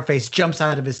 and Scarface jumps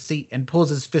out of his seat and pulls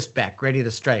his fist back, ready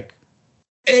to strike.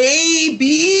 Hey,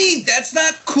 B, that's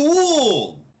not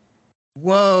cool.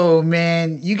 Whoa,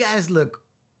 man. You guys look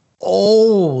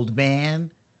old,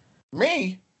 man.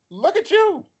 Me? Look at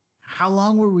you. How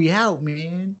long were we out,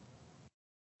 man?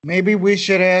 Maybe we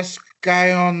should ask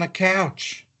guy on the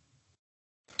couch.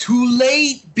 Too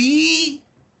late, B.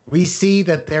 We see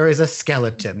that there is a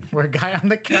skeleton where a guy on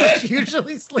the couch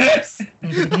usually sleeps.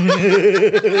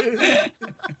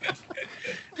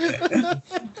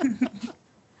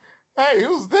 Hey,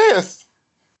 who's this?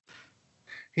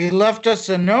 He left us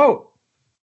a note.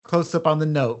 Close up on the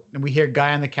note, and we hear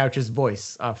guy on the couch's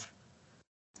voice off.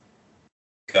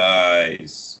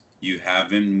 Guys, you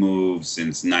haven't moved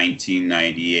since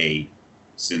 1998.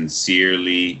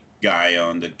 Sincerely, guy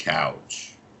on the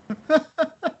couch.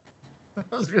 That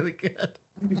was really good.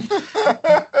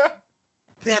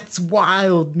 That's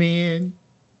wild, man.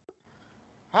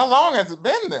 How long has it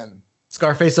been then?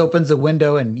 Scarface opens a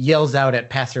window and yells out at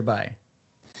passerby.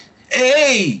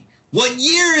 Hey, what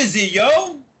year is it,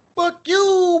 yo? Fuck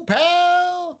you,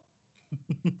 pal!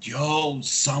 Yo,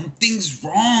 something's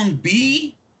wrong,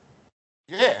 B.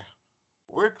 Yeah,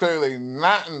 we're clearly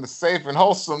not in the safe and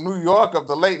wholesome New York of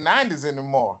the late 90s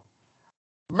anymore.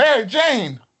 Mary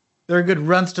Jane! Thurgood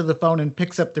runs to the phone and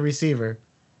picks up the receiver.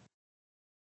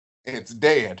 It's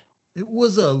dead. It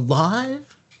was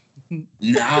alive?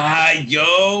 Nah,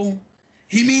 yo.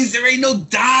 He means there ain't no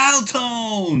dial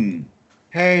tone.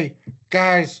 Hey,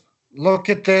 guys, look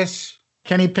at this.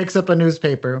 Kenny picks up a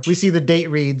newspaper. We see the date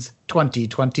reads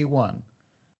 2021.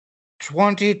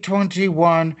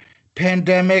 2021,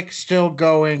 pandemic still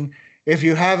going. If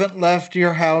you haven't left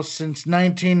your house since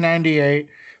 1998,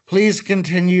 please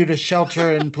continue to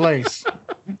shelter in place.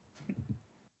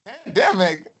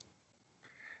 Pandemic?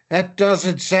 That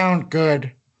doesn't sound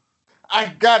good.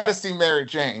 I gotta see Mary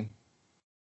Jane.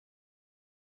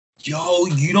 Yo,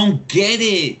 you don't get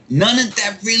it. None of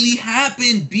that really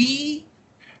happened, B.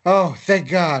 Oh, thank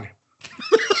God.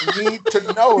 We need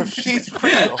to know if she's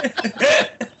real.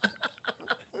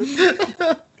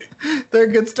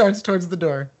 Thurgood starts towards the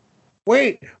door.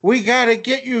 Wait, we gotta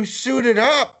get you suited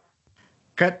up.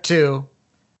 Cut to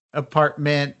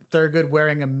apartment. Thurgood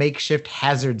wearing a makeshift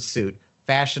hazard suit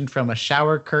fashioned from a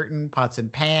shower curtain, pots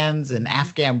and pans, an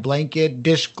Afghan blanket,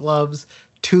 dish gloves,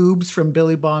 tubes from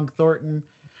Billy Bong Thornton.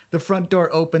 The front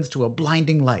door opens to a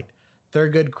blinding light.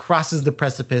 Thurgood crosses the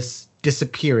precipice,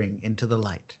 disappearing into the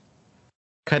light.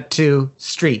 Cut to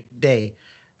street, day.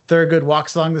 Thurgood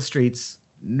walks along the streets.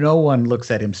 No one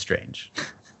looks at him strange.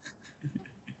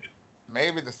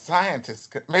 Maybe that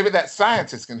scientist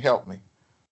can help me.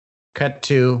 Cut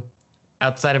to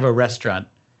outside of a restaurant.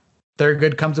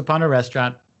 Thurgood comes upon a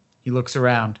restaurant. He looks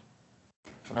around.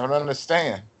 I don't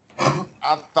understand.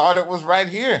 I thought it was right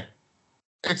here.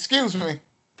 Excuse me.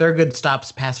 Thurgood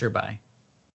stops passerby.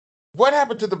 What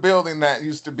happened to the building that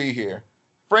used to be here?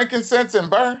 Frankincense and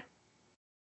Burr?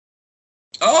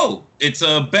 Oh, it's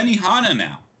a Benihana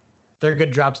now.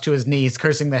 Thurgood drops to his knees,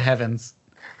 cursing the heavens.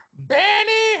 Benihana!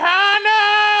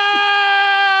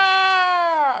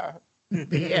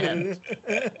 The end.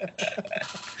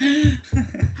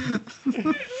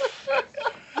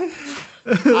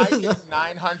 I can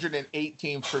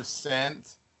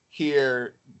 918%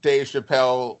 hear Dave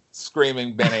Chappelle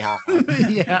screaming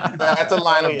Benihana. Yeah. That's a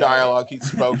line of dialogue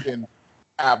he's spoken.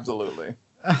 Absolutely.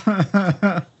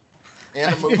 In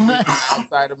a movie,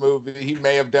 outside a movie, he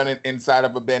may have done it inside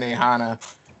of a Benihana.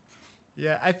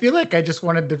 Yeah, I feel like I just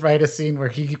wanted to write a scene where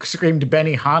he screamed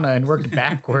Benihana and worked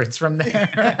backwards from there.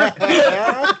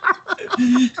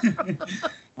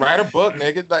 Write a book,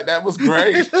 nigga. Like, that was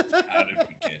great. How did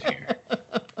we get here?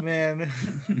 Man,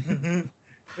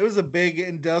 it was a big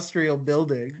industrial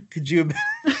building. Could you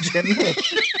imagine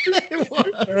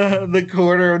the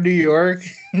corner of New York?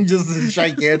 Just a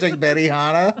gigantic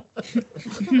Benihana.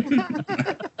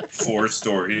 4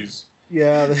 stories.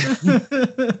 Yeah.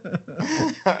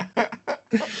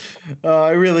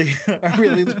 I really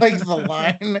like the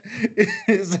line.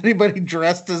 Is anybody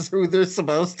dressed as who they're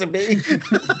supposed to be?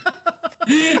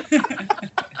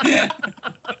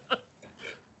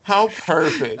 How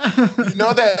perfect. You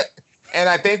know that, and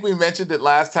I think we mentioned it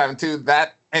last time too,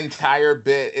 that entire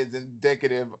bit is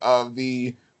indicative of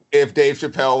if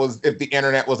the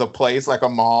internet was a place like a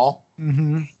mall.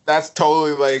 Mm-hmm. That's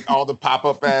totally like all the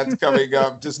pop-up ads coming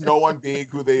up, just no one being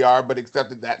who they are, but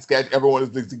except in that sketch, everyone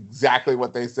is exactly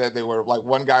what they said they were. Like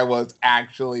one guy was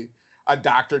actually a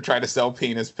doctor trying to sell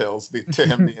penis pills to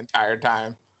him the entire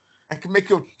time. I can make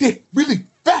your dick really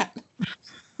fat.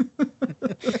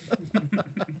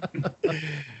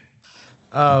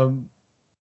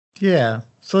 Yeah.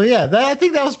 So yeah, I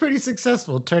think that was pretty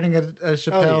successful, turning a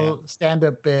Chappelle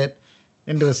stand-up bit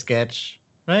into a sketch.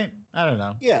 Right? I don't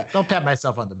know. Yeah. Don't pat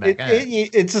myself on the back.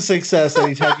 It's a success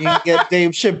anytime you can get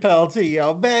Dave Chappelle to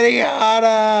yell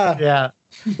Benihana. Yeah.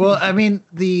 Well, I mean,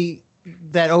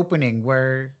 that opening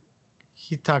where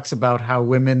he talks about how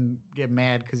women get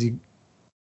mad because you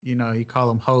call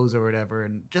them hoes or whatever,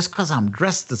 and just because I'm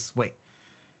dressed this way.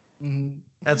 Mm-hmm.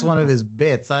 That's one of his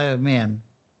bits. Man.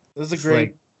 This is a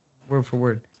great word for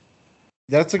word.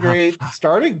 That's a great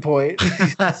starting point.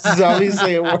 This is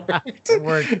obviously it worked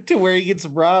to where he gets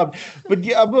robbed. But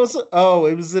yeah, it was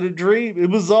in a dream. It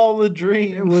was all a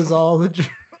dream. It was all a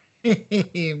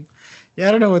dream. Yeah,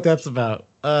 I don't know what that's about.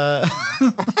 Well,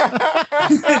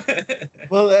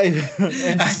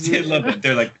 I did love it.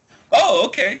 They're like, oh,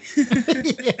 okay.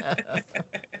 Yeah.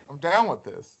 I'm down with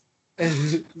this.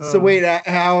 So wait,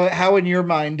 how in your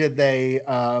mind did they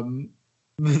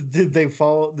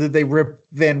rip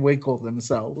Van Winkle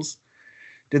themselves?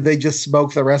 Did they just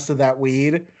smoke the rest of that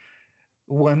weed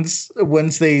once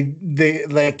they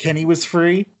like Kenny was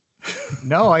free?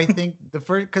 No, I think the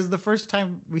first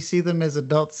time we see them as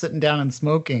adults sitting down and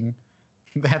smoking,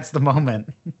 that's the moment.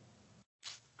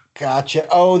 Gotcha.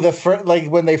 Oh,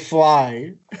 like when they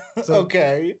fly. So,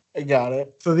 okay, I got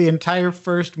it. So the entire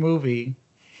first movie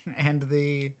and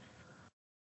it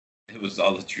was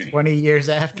all a dream. 20 years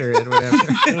after it, whatever.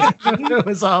 It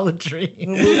was all a dream.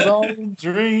 It was all a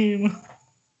dream.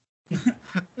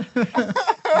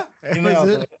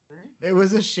 It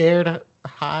was a shared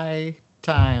high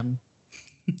time.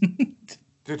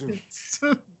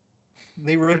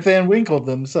 They Rip Van Winkled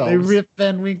themselves.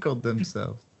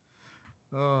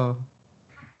 Oh,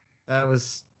 that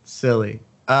was silly.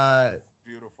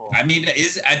 Beautiful. I mean,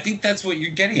 I think that's what you're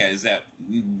getting at, is that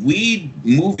weed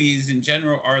movies in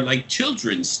general are like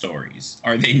children's stories.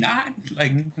 Are they not?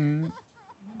 Like,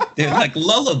 they're like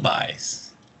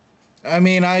lullabies. I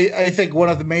mean, I think one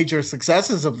of the major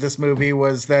successes of this movie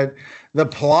was that the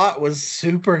plot was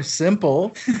super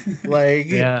simple. Like,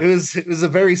 it was a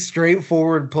very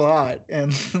straightforward plot.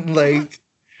 And, like,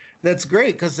 that's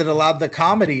great because it allowed the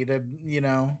comedy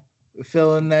to,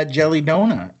 fill in that jelly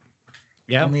donut.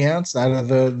 Yeah, on the outside of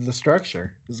the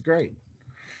structure. It's great.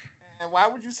 And why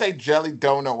would you say jelly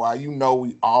donut while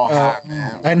we all have,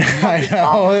 man? I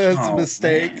know. It's a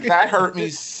mistake. Man. That hurt me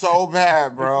so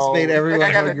bad, bro. It's made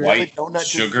everyone hungry. White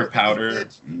sugar powder.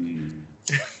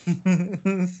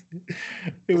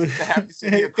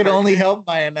 It could only help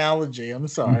my analogy. I'm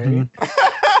sorry.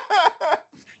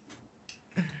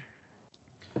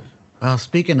 Well,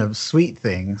 speaking of sweet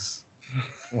things,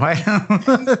 why?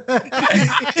 Another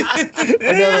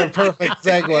perfect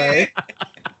segue.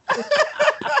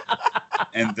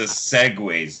 And the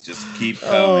segues just keep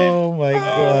coming. Oh my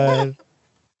god.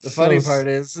 The funny part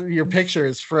is your picture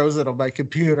is frozen on my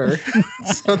computer.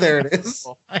 So there it is.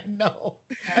 I know.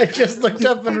 I just looked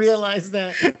up and realized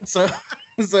that. So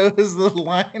is the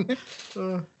line.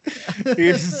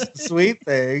 Here's sweet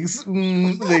things.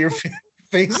 Your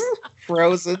face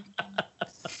frozen.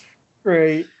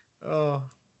 Great. Oh.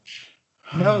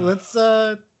 No, let's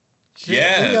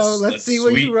yes, let's see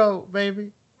what you wrote,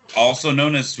 baby. Also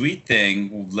known as Sweet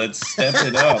Thing. Let's step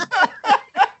it up.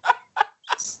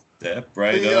 Step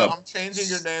right up. I'm changing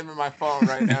your name in my phone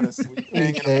right now to Sweet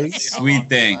Thing. Sweet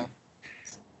Thing.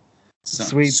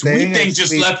 Sweet Thing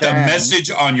just left a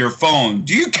message on your phone.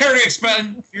 Do you care to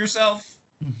explain yourself?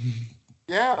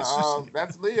 Yeah,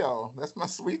 that's Leo. That's my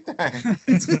sweet thing.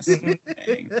 It's my sweet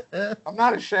thing. I'm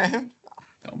not ashamed.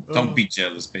 Don't be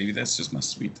jealous, baby. That's just my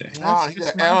sweet thing. Oh, he's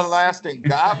an everlasting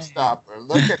gobstopper.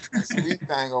 Look at the sweet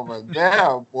thing over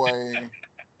there, boy.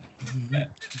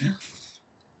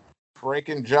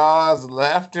 Breaking jaws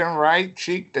left and right,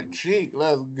 cheek to cheek.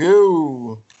 Let's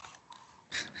go.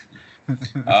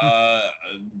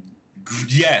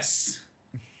 Yes.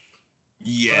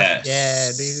 Yes.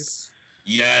 Yeah, dude.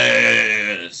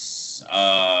 Yes.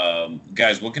 Yes.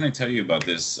 Guys, what can I tell you about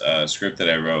this script that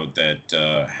I wrote that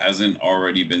hasn't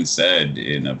already been said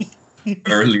in a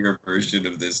earlier version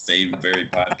of this same very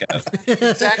podcast?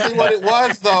 Exactly what it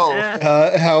was, though.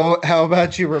 How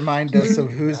about you remind us of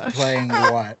who's playing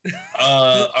what?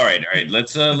 All right.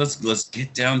 Let's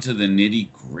get down to the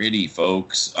nitty gritty,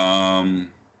 folks.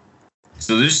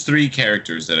 So there's three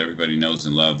characters that everybody knows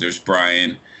and loves. There's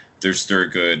Brian, there's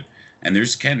Thurgood, and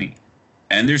there's Kenny,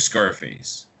 and there's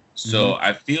Scarface. So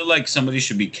I feel like somebody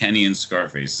should be Kenny and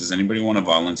Scarface. Does anybody want to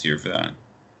volunteer for that?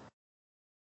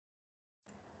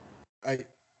 I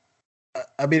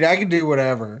mean, I can do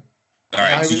whatever. All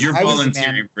right, so you're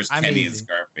volunteering for I'm Kenny easy. and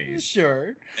Scarface.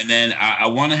 Sure. And then I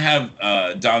want to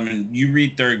have Donovan, you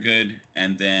read Thurgood,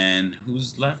 and then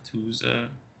who's left? Who's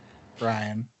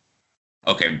Brian.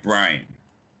 Okay, Brian.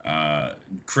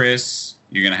 Chris,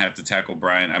 you're gonna have to tackle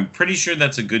Brian. I'm pretty sure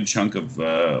that's a good chunk of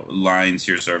lines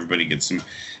here, so everybody gets some,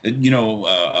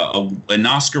 an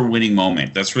Oscar-winning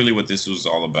moment. That's really what this was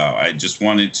all about. I just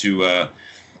wanted to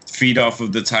feed off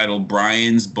of the title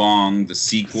 "Brian's Bong," the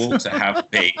sequel to Half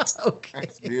Baked. Okay.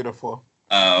 That's beautiful.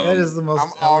 That is the most.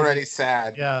 I'm already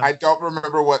sad. Yeah. I don't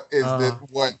remember what is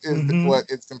what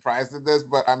is comprised of this,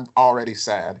 but I'm already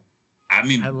sad. I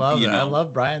mean, I love it. I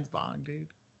love Brian's Bong,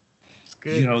 dude. It's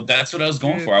good. That's what I was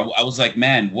going for. I was like,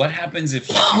 man, what happens if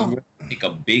you take a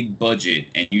big budget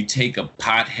and you take a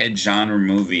pothead genre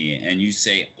movie and you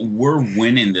say, we're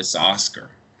winning this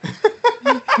Oscar?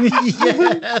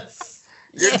 Yes.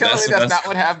 You're telling me that's not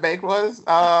what Half Baked was?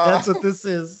 That's what this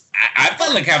is. I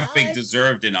felt like Half Baked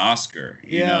deserved an Oscar,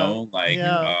 you know? Like,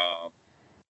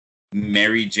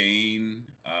 Mary Jane,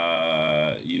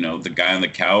 the guy on the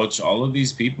couch, all of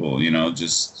these people,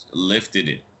 just lifted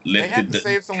it. They had to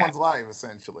save someone's life,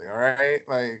 essentially, all right?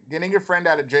 Like, getting your friend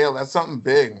out of jail, that's something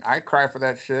big. I cry for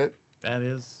that shit. That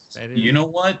is. You know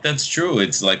what? That's true.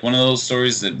 It's like one of those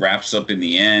stories that wraps up in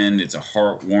the end. It's a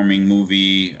heartwarming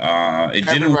movie.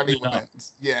 Everybody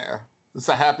wins. Yeah. It's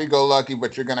a happy-go-lucky,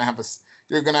 but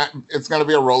it's gonna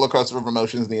be a roller coaster of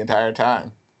emotions the entire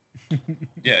time.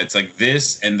 Yeah, it's like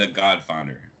this and The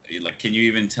Godfather. Like, can you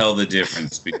even tell the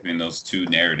difference between those two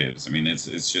narratives? I mean,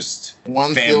 it's just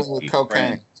one filled with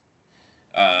cocaine.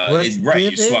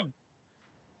 You swap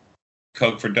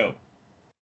Coke for dope.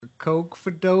 Coke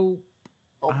for dope.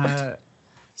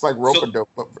 It's like rope-a-dope,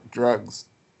 but for drugs.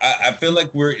 I feel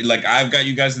like I've got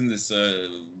you guys in this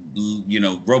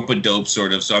rope-a-dope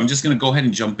sort of. So I'm just gonna go ahead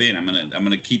and jump in. I'm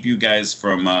gonna keep you guys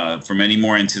from any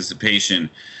more anticipation.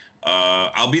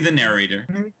 I'll be the narrator.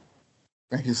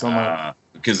 Thank you so much.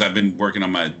 Because I've been working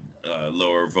on my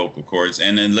lower vocal cords,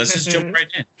 and then let's just jump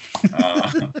right in.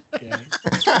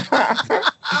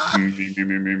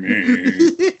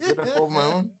 Is it a full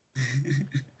moon?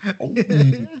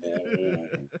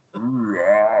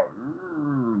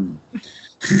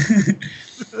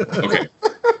 Okay.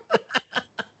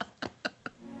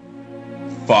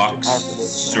 Fox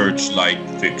Searchlight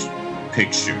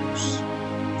Pictures,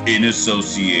 in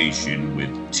association with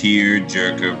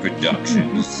Tearjerker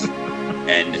Productions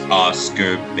and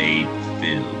Oscar Bait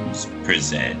Films,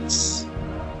 presents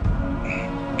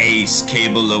Ace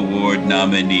Cable Award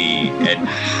nominee and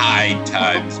High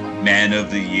Times Man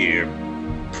of the Year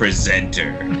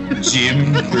presenter,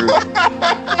 Jim Brewer.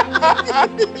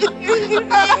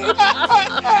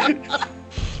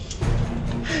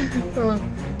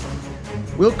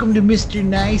 Welcome to Mr.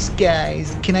 Nice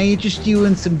Guys. Can I interest you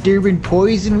in some Durban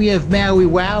poison? We have Maui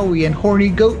Wowie and horny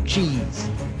goat cheese.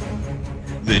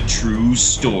 The true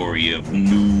story of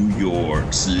New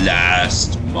York's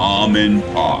last mom and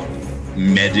pop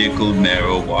medical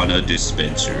marijuana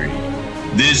dispensary.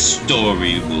 This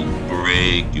story will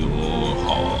break your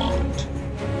heart.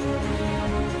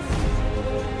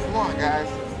 Come on, guys.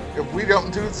 If we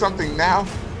don't do something now,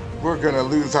 we're gonna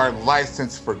lose our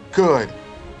license for good.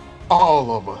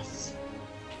 All of us.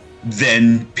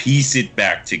 Then piece it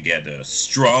back together,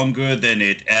 stronger than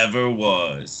it ever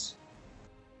was.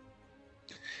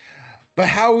 But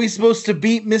how are we supposed to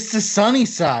beat Mr.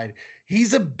 Sunnyside?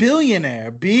 He's a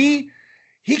billionaire, B.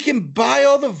 He can buy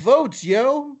all the votes,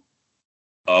 yo.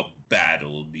 A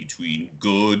battle between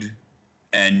good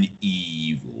and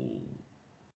evil.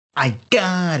 I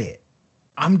got it.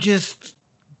 I'm just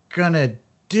gonna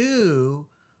do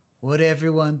what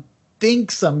everyone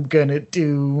thinks I'm gonna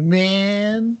do,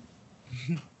 man.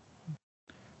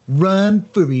 Run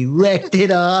for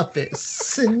elected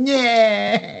office.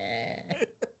 Yeah.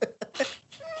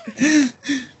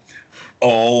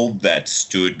 All that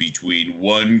stood between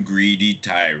one greedy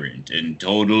tyrant and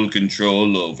total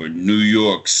control over New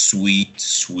York's sweet,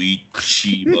 sweet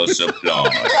Sheba supply.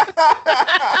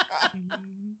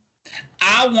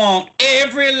 I want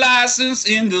every license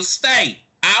in the state.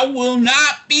 I will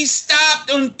not be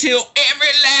stopped until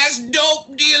every last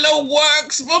dope dealer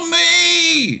works for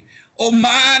me. Or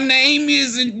my name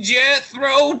isn't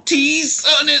Jethro T.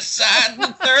 Sunnyside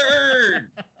III.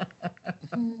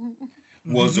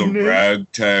 Was a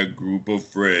ragtag group of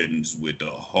friends with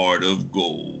a heart of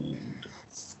gold.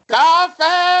 Scarface!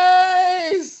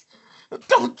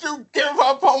 Don't you give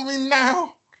up on me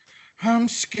now. I'm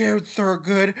scared,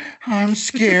 Thurgood. I'm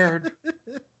scared.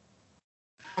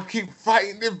 I'll keep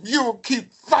fighting if you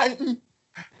keep fighting.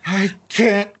 I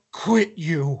can't quit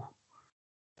you.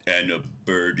 And a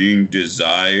burning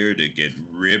desire to get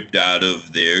ripped out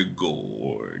of their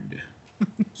gourd.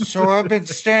 So I've been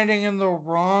standing in the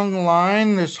wrong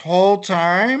line this whole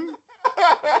time?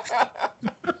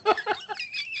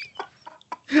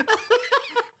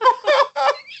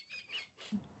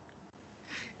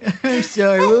 I'm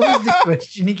sorry, what was the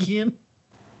question again?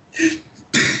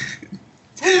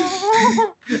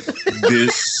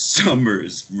 This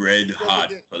summer's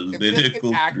red-hot political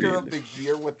If actor of the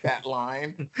year with that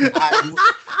line, I would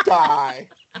die.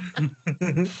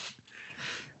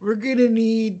 We're gonna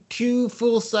need 2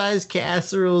 full-size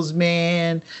casseroles,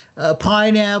 man.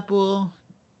 Pineapple,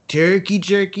 turkey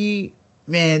jerky,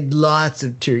 man, lots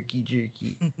of turkey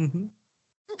jerky.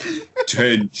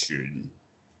 tension.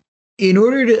 In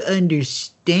order to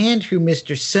understand who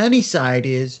Mr. Sunnyside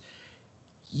is,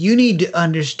 you need to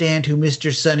understand who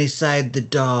Mr. Sunnyside the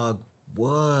dog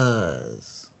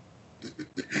was.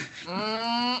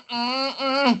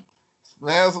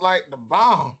 Smells like the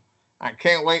bomb. I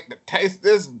can't wait to taste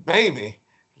this baby.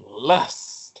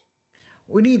 Lust.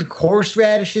 We need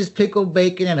horseradishes, pickled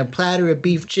bacon, and a platter of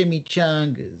beef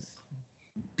chimichangas.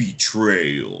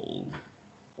 Betrayal.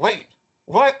 Wait,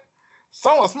 what?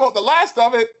 Someone smoked the last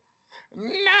of it.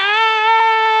 No!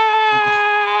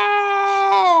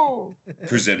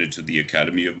 Presented to the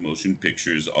Academy of Motion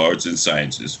Pictures, Arts, and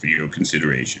Sciences for your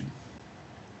consideration.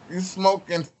 You smoke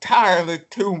entirely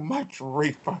too much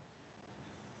reefer.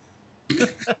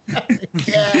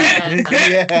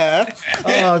 Yeah.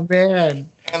 Oh, man.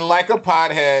 And like a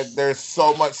pothead, there's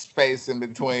so much space in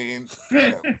between.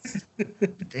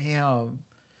 Damn.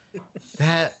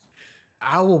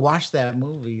 I will watch that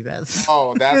movie. That's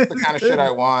the kind of shit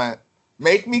I want.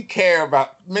 Make me care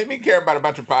about a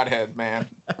bunch of potheads, man.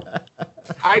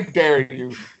 I dare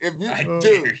you.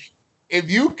 If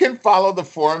you can follow the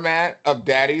format of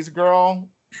Daddy's Girl,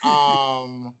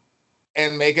 and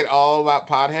make it all about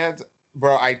potheads,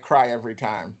 bro, I cry every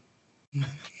time.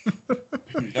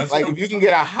 Like if you can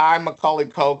get a high Macaulay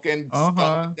Culkin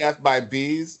stung to death by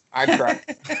bees, I cry.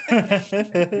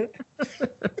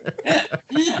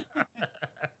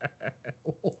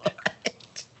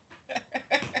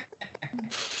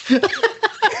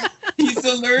 He's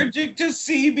allergic to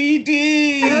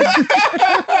CBD.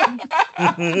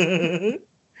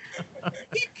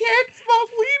 He can't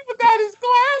smoke weed without his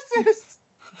glasses.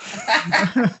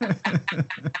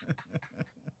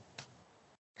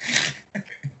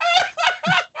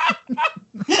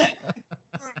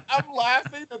 I'm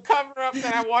laughing to cover up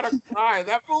that I want to cry.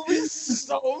 That movie's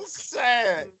so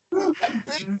sad. That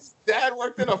bitch's dad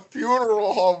worked in a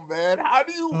funeral home, man. How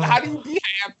do you be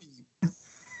happy?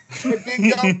 And then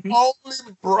your only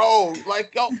bro,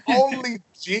 like your only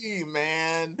G,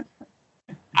 man.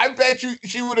 I bet you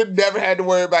she would have never had to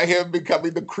worry about him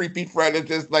becoming the creepy friend and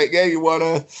just like, yeah, you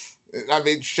wanna,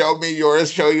 show me yours,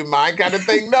 show you mine kind of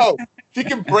thing. No. She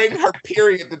can bring her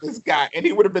period to this guy, and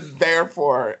he would have been there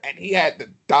for her, and he had to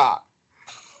die.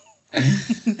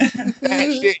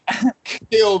 That shit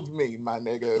killed me, my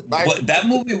nigga. That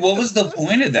movie, what was the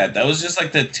point of that? That was just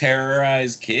like to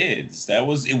terrorize kids.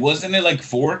 Wasn't it like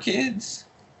for kids?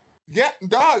 Yeah,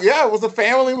 dog, yeah, it was a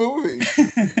family movie.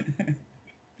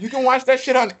 You can watch that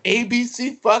shit on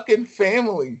ABC fucking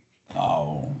Family.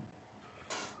 Oh.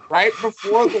 Right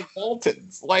before the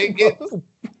Waltons. Like, it's...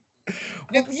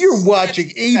 You're watching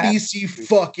ABC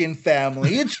fucking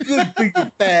Family. It's good for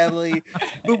your family,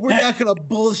 but we're not gonna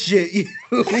bullshit you.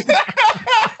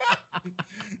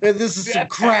 And this is some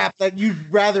crap that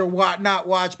you'd rather not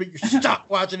watch, but you're stuck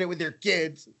watching it with your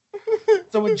kids.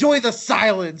 So enjoy the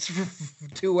silence for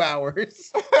 2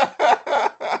 hours.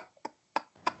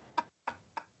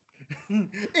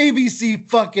 ABC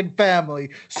fucking Family,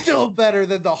 still better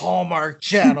than the Hallmark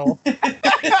Channel.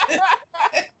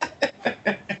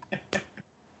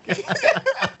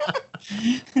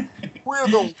 We're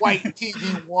the white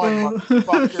TV one,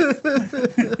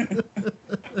 motherfucker.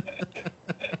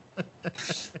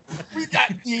 We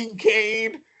got Dean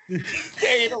Cain.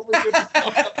 Cain over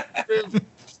here.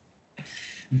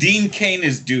 Dean Cain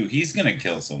is due. He's gonna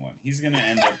kill someone. He's gonna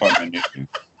end up on the news.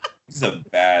 is a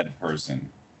bad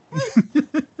person.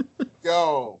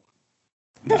 Yo.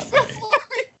 Not So Ray.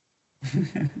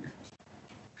 funny.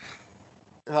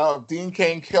 Dean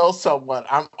Cain kills someone.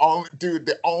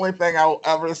 The only thing I will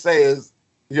ever say is,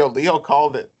 yo, Leo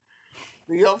called it.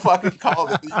 Leo fucking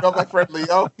called it. You know my friend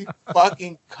Leo? He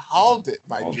fucking called it,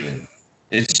 my dude.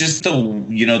 It's just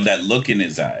that look in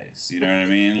his eyes. You know what I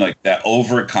mean? Like that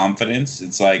overconfidence.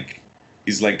 It's like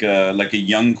he's like a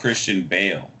young Christian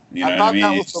Bale. You know I what I thought mean?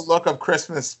 that was the look of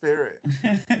Christmas spirit.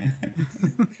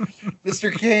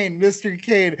 Mr. Kane, do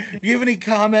you have any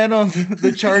comment on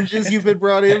the charges you've been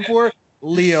brought in for?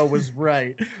 Leo was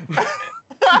right.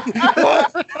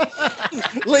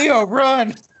 Leo,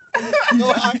 run!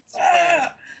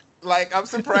 I'm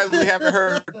surprised we haven't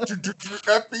heard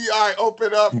FBI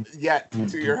open up yet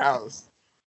to your house.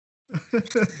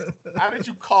 How did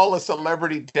you call a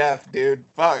celebrity death, dude?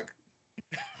 Fuck.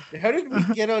 How did we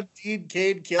get on Dean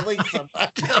Cain killing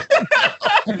somebody?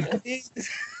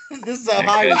 This is how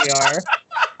high we are.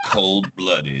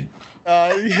 Cold-blooded.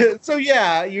 So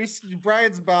yeah,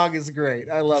 Brian's bong is great.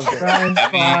 I love it. Brian's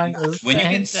bong is When you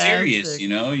get fantastic. serious,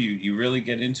 you really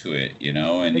get into it,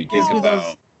 and you gives think me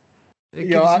about. It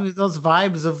gives me those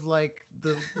vibes of like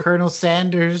the Colonel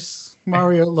Sanders,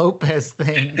 Mario Lopez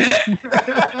thing.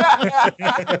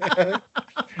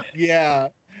 Yeah.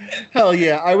 Hell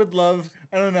yeah. I would love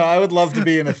to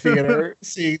be in a theater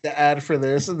seeing the ad for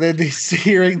this and then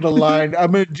hearing the line,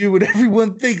 I'm going to do what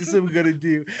everyone thinks I'm going to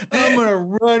do. I'm going to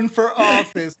run for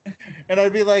office. And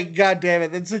I'd be like, God damn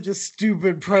it. That's such a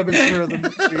stupid premise for the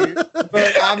movie.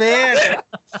 But I'm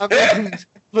in.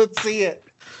 Let's see it.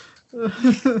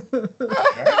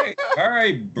 All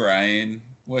right, Brian,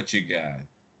 what you got?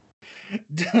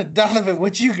 Donovan,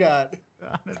 what you got?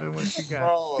 Donovan, what you got?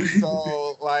 Bro,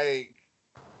 so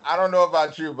I don't know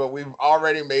about you, but we've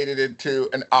already made it into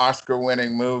an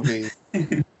Oscar-winning movie.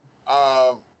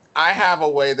 I have a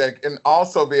way that can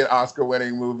also be an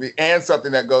Oscar-winning movie and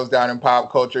something that goes down in pop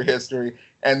culture history,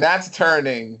 and that's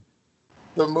turning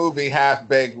the movie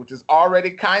Half-Baked, which is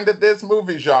already kind of this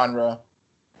movie genre,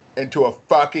 into a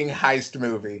fucking heist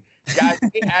movie. Guys,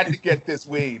 we had to get this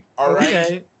weed, all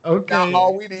right? Okay. Now,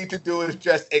 all we need to do is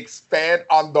just expand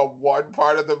on the one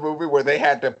part of the movie where they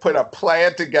had to put a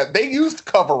plan together. They used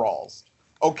coveralls,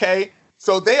 okay?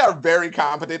 So they are very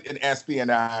competent in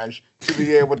espionage to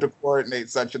be able to coordinate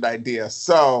such an idea.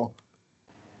 So,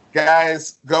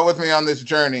 guys, go with me on this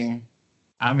journey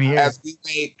I'm here. as we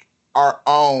make our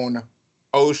own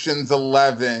Ocean's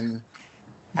 11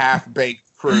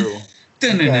 Half-Baked crew.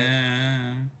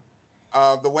 Dun-dun-dun.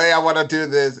 The way I want to do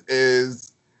this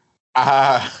is,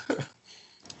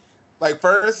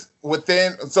 first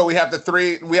so we have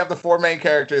the four main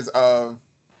characters of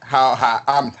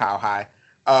Half-Baked.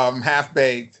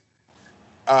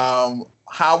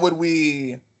 How would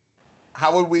we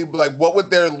what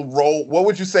would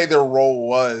you say their role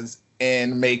was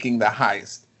in making the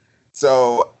heist?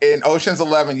 So in Ocean's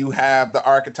 11, you have the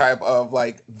archetype of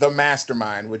the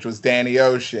mastermind, which was Danny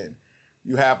Ocean.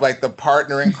 You have the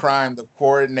partner in crime, the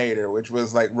coordinator, which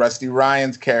was Rusty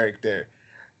Ryan's character.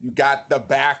 You got the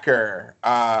backer,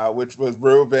 which was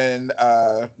Ruben's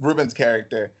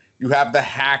character. You have the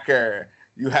hacker.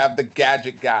 You have the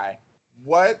gadget guy.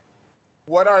 What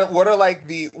would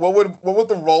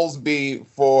the roles be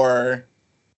for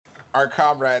our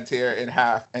comrades here in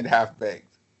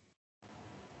Half-Baked?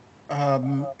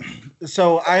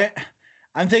 So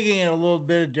I'm thinking in a little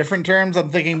bit of different terms. I'm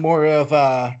thinking more of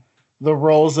the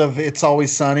roles of It's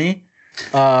Always Sunny.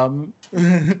 So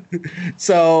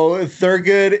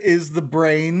Thurgood is the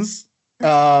brains.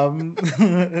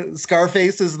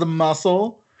 Scarface is the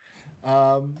muscle.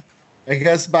 I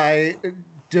guess by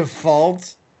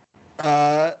default,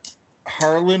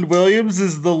 Harland Williams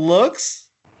is the looks.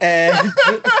 And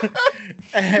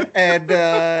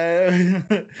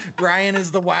Brian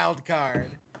is the wild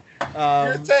card.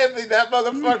 You're telling me that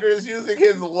motherfucker is using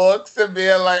his looks and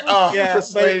being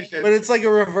persuasion. But it's like a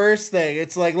reverse thing.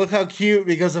 It's like, look how cute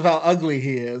because of how ugly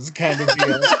he is, kind of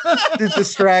deal, to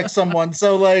distract someone.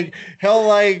 So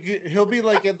he'll be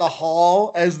in the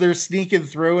hall as they're sneaking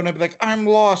through, and I'll be like, I'm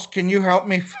lost. Can you help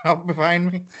me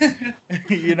find me?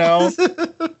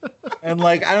 And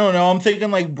I don't know. I'm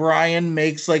thinking Brian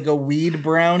makes a weed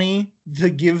brownie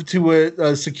to give to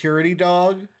a security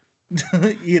dog.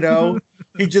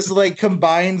 He just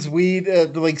combines weed,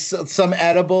 some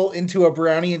edible into a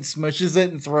brownie and smushes it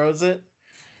and throws it.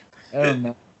 I don't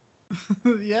know.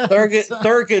 Yeah.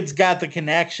 Thurgood's got the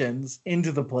connections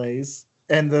into the place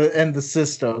and the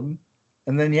system.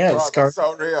 And then That's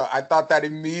so real. I thought that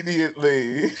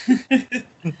immediately.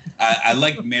 I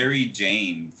like Mary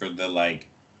Jane for the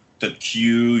the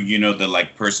Q, you know, the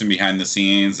like person behind the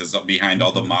scenes is behind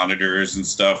all the monitors and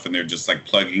stuff, and they're just like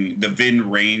plugging the Vin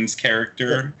Rames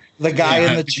character. The guy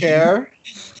in the chair.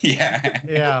 Yeah.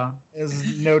 Yeah.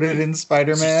 Is noted in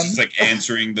Spider-Man. Just like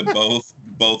answering the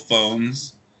both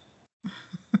phones.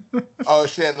 Oh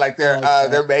shit! Like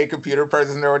their main computer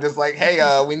person, they were just like, "Hey,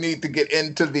 we need to get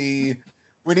into the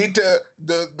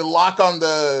lock on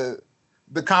the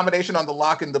combination on the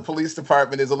lock in the police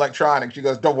department is electronic." She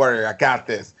goes, "Don't worry, I got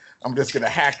this. I'm just gonna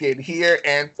hack in here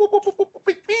and boop, boop, boop, boop, boop,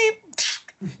 beep, beep.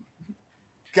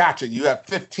 Gotcha. You have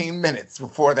 15 minutes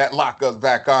before that lock goes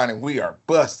back on, and we are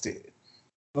busted."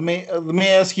 Let me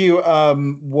ask you,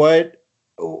 what?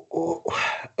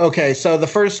 Okay, so the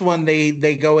first one,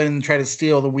 they go in and try to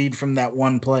steal the weed from that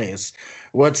one place.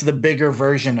 What's the bigger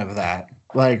version of that?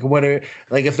 Like,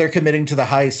 if they're committing to the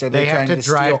heist, are they trying to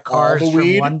steal cars all the from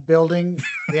weed? one building?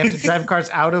 They have to drive cars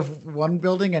out of one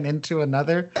building and into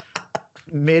another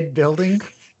mid-building.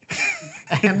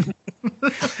 And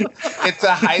it's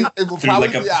a heist. It will through probably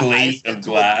like a be plate of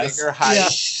glass. A bigger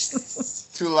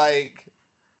heist to like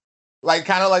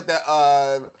kind of like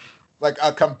the like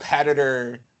a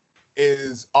competitor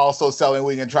is also selling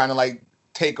weed and trying to like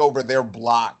take over their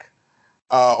block,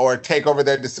 or take over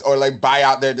their or like buy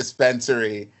out their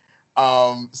dispensary.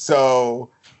 So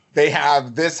they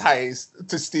have this heist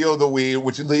to steal the weed,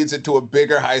 which leads into a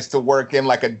bigger heist to work in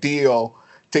like a deal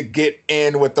to get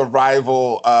in with the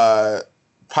rival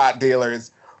pot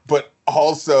dealers. But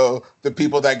also the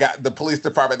people that got the police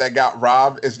department that got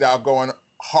robbed is now going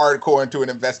hardcore into an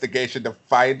investigation to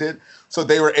find it. So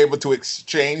they were able to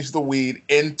exchange the weed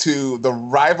into the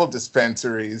rival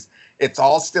dispensaries. It's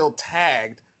all still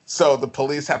tagged. So the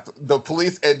police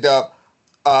end up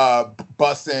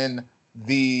busting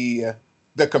the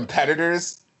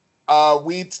competitors'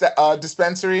 weed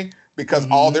dispensary, because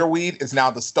all their weed is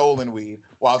now the stolen weed,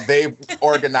 while they've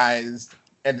organized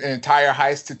an entire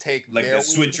heist to take like their the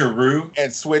switcheroo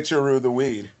and switcheroo the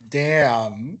weed.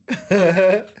 Damn.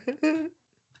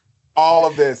 All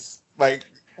of this, like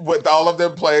with all of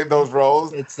them playing those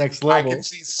roles, It's next I level. can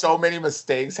see so many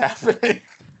mistakes happening.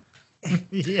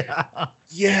 yeah.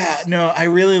 Yeah, no, I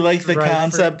really like the Right,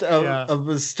 concept yeah. of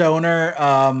a stoner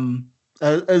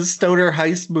a stoner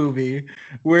heist movie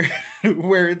where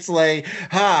it's like,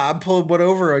 I'm pulling one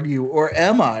over on you, or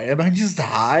am I? Am I just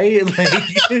high? Like,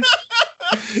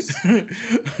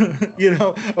 you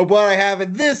know, what I have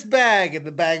in this bag, and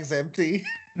the bag's empty.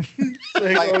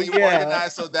 Like oh, we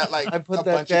organize so that like I put a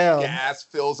that bunch down. of gas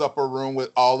fills up a room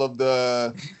with all of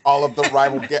the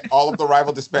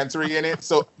rival dispensary in it,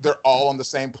 so they're all on the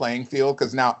same playing field,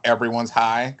 because now everyone's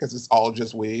high because it's all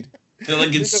just weed. They're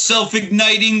like, it's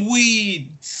self-igniting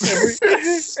weed.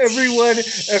 Everyone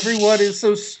is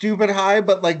so stupid high,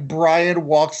 but like Brian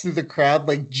walks through the crowd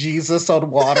like Jesus on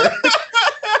water.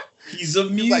 He's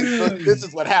immune. Like, look, this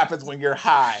is what happens when you're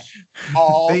high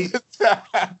all the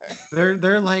time.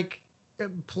 They're like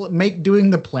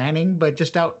doing the planning, but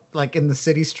just out like in the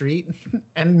city street,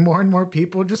 and more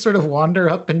people just sort of wander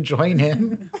up and join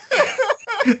in.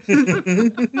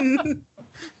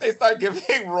 They start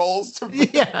giving roles to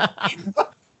Yeah.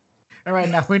 All right,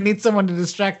 now we need someone to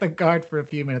distract the guard for a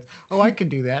few minutes. Oh, I can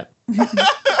do that.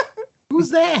 Who's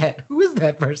that? Who is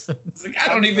that person? It's like, I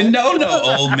don't even know no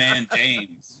old man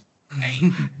James.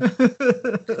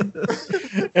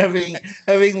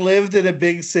 having lived in a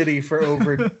big city for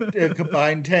over a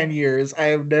combined 10 years, I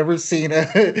have never seen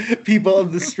people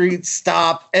on the street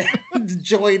stop and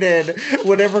join in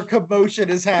whatever commotion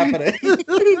is happening.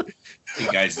 Hey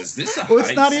guys, is this a Well,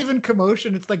 it's not heist? even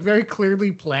commotion. It's like very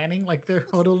clearly planning, like they're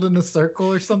huddled in a circle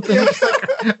or something, just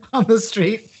like on the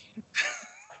street.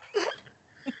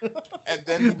 And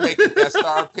then you make a guest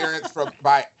star appearance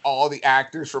by all the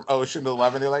actors from Ocean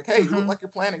 11. They're like, "Hey, you look like you're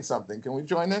planning something. Can we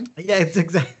join in? Yeah, it's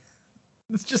exactly.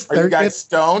 It's just Are you guys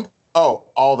stoned? Oh,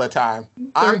 all the time.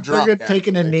 I'm drunk. They're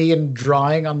taking a actually. knee and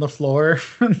drawing on the floor.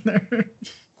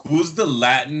 Who's the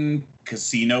Latin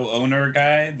casino owner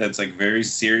guy that's like very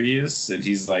serious, and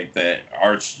he's like the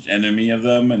arch enemy of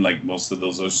them and like most of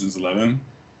those Ocean's 11?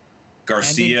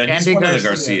 Garcia. He's Andy one of the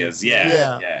Garcia. Garcias.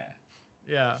 Yeah. Yeah.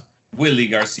 Yeah. Willie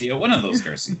Garcia, one of those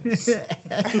Garcias. That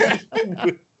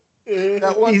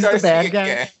one He's the Garcia bad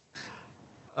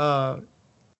guy.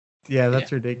 Yeah,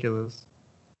 that's ridiculous.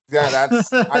 Yeah,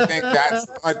 I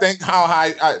think how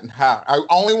high. I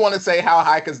only want to say how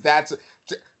high because that's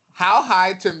how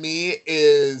high to me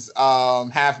is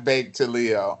half baked to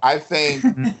Leo. I think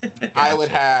I would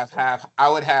have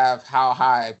how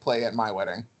high play at my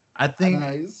wedding. I think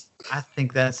Nice. I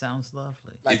think that sounds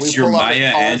lovely. Like It's we your pull up Maya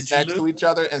in cars Angelou? next to each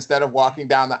other instead of walking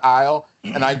down the aisle,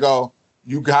 and I go,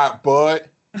 "You got Bud,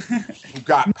 you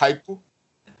got Piper,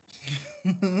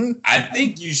 I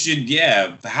think you should.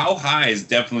 Yeah, How High is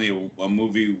definitely a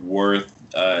movie worth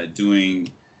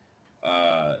doing.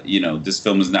 This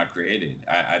film is not created.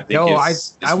 I think. No,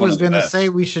 it's I one was of the gonna best. say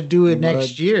we should do it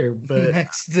next year, but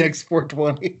next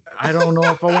 420. I don't know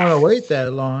if I want to wait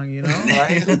that long. You know,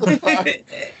 Right?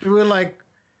 we were like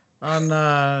on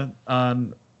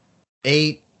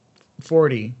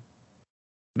 8:40.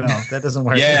 No, that doesn't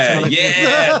work. Yeah,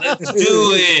 let's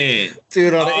do it.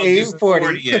 Dude, on August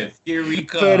 8:40. 40th, here we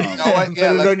come. Put, You know what? Yeah,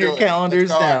 put it let's on your do it. calendars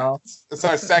Let's go. now. It's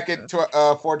our second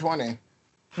 420.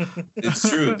 It's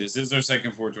true. This is our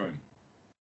second 420.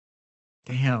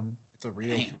 Damn. It's a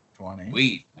real Damn. 20.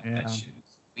 Wait, Yeah. that shit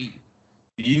is sweet.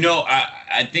 You know,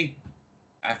 I think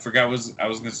I forgot what I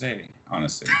was gonna say.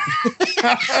 Honestly,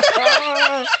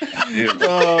 Dude,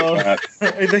 Oh, uh,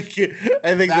 I think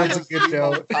that's a was good the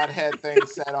joke. most hothead thing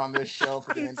said on this show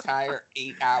for the entire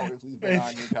 8 hours we've been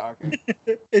on here talking.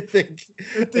 I think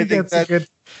That's a good.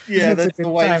 Yeah, that's a that's the good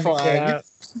white time to flag.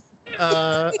 get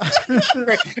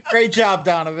out. Great job,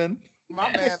 Donovan. My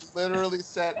man literally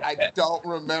said, I don't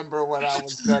remember what I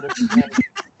was going to say.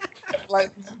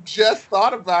 Like, you just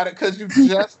thought about it because you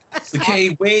just.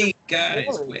 okay, wait, guys,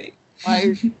 wait.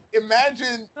 Like,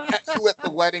 imagine you at the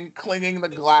wedding cleaning the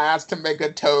glass to make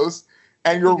a toast,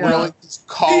 and you're Yeah. really just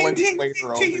calling Ding, the ding, waiter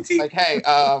ding, over. ding. Like, hey,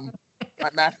 my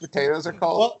mashed potatoes are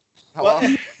cold. Well,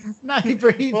 Hello?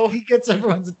 No, he gets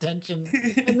everyone's attention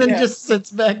and then Yeah. just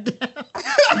sits back down.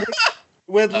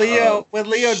 when Leo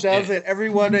shit. does it,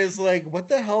 everyone is like, "What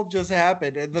the hell just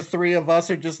happened?" And the three of us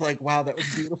are just like, "Wow, that was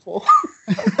beautiful."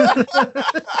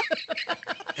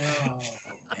 Oh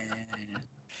man,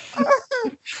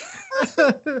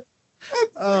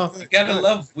 Oh, you gotta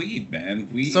love weed, man.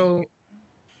 Weed. so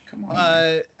come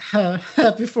on.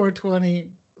 happy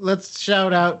 420. Let's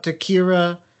shout out to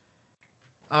Kira,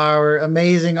 our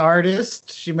amazing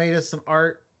artist. She made us some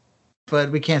art,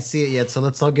 but we can't see it yet. So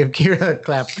let's all give Kira a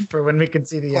clap for when we can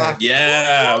see the art.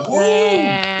 Yeah, woo!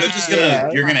 Yeah. They're just gonna.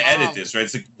 Yeah. You're gonna edit this, right?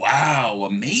 It's like, wow,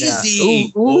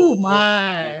 amazing. Ooh,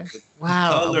 my.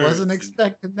 Wow, I Colors. wasn't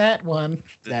expecting that one.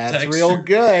 The That's texture. real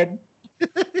good.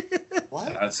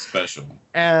 What? That's special.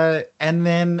 And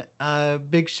then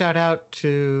big shout out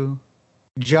to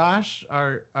Josh,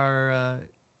 our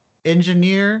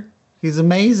engineer. He's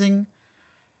amazing.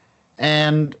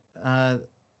 And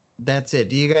that's it.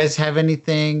 Do you guys have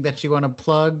anything that you want to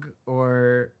plug,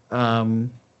 or how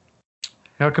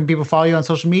can people follow you on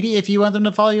social media if you want them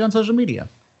to follow you on social media?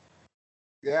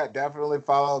 Yeah, definitely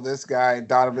follow this guy,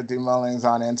 Donovan D. Mullings,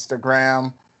 on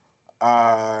Instagram.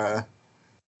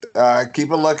 Keep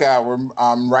a lookout.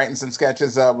 I'm writing some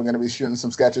sketches up. We're going to be shooting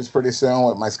some sketches pretty soon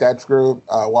with my sketch group,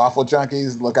 Waffle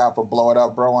Junkies. Look out for Blow It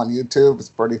Up Bro on YouTube. It's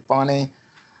pretty funny.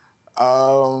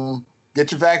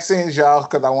 Get your vaccines, y'all,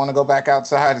 because I want to go back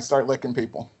outside and start licking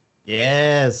people.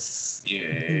 Yes.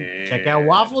 Yeah. Check out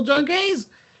Waffle Junkies.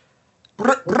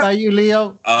 What about you,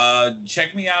 Leo?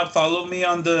 Check me out. Follow me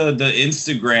on the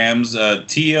Instagrams.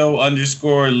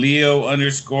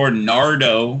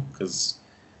 Tio_Leo_Nardo, because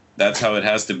that's how it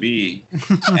has to be.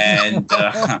 And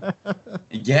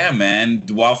yeah, man,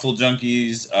 Waffle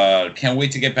Junkies. Can't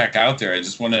wait to get back out there. I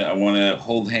want to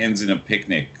hold hands in a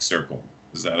picnic circle.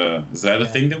 Is that a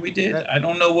thing that we did? I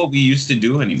don't know what we used to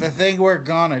do anymore. The thing we're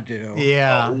gonna do.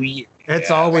 Yeah. Oh, yeah.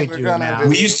 It's all we We're do gonna now. do-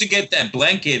 We used to get that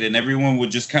blanket, and everyone would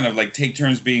just kind of like take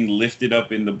turns being lifted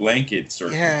up in the blanket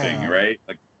circle Yeah. thing, right?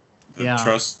 Like the Yeah.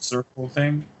 trust circle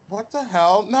thing. What the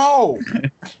hell? No.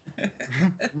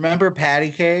 Remember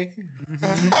patty cake?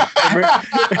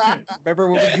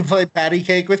 Remember when we played patty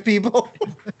cake with people?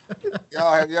 Yo,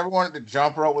 have you ever wanted to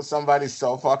jump rope with somebody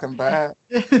so fucking bad?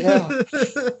 Yeah.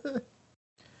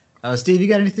 Steve, you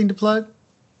got anything to plug?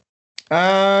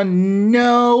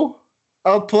 No.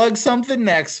 I'll plug something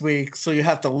next week, so you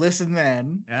have to listen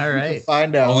then. All to right.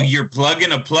 find out. Oh, you're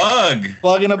plugging a plug.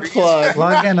 Plugging a plug.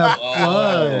 Plug and a Oh.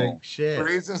 plug. Shit.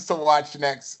 Reasons to watch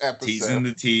next episode. Teasing the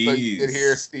So you can tease.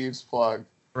 hear Steve's plug.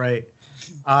 Right.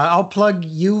 I'll plug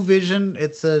UVision.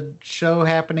 It's a show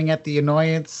happening at The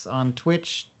Annoyance on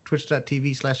Twitch,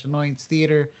 twitch.tv/Annoyance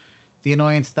Theater,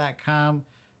 theannoyance.com.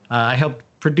 I helped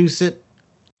produce it,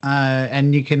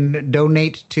 and you can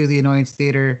donate to The Annoyance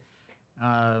Theater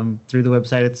through the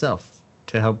website itself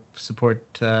to help support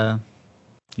your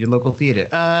local theater.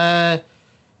 I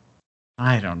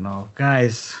don't know,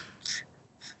 guys.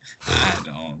 I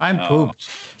don't. I'm know. pooped.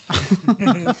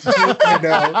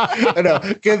 I know.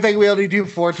 Good thing we only do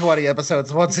 420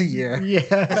 episodes once a year. Yeah.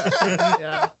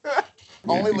 Yeah.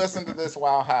 Only listen to this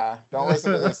while high. Don't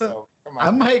listen to this though. Come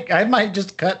on. I might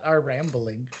just cut our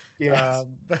rambling. Yeah.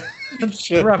 That's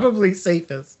probably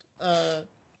safest.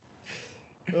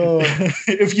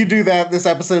 If you do that, this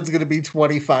episode's going to be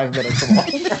 25 minutes long.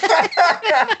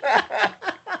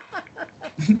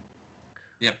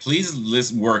 Yeah,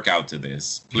 please work out to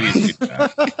this. Please do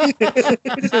that.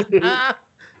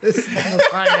 This is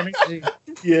high energy.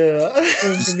 Yeah.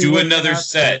 Just do another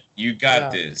set. You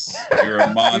got this. You're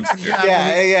a monster.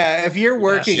 Yeah. If you're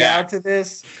working Yeah. out to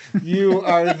this, you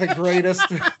are the greatest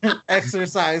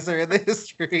exerciser in the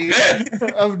history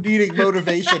of needing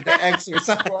motivation to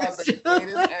exercise. You are the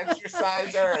greatest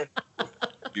exerciser.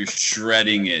 You're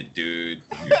shredding it, dude.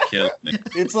 You're killing it.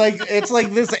 It's like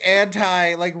this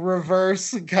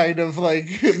reverse kind of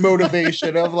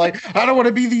motivation of I don't want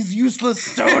to be these useless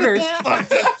stoners.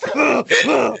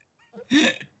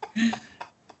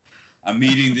 I'm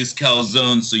eating this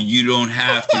calzone so you don't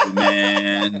have to,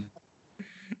 man.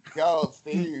 Yo,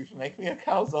 Steve, make me a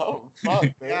calzone.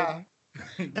 Fuck, man.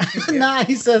 Yeah. Nah,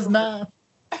 he says nah.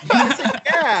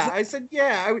 I said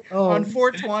yeah. Oh. On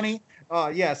 420. Oh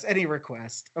yes, any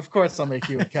request. Of course, I'll make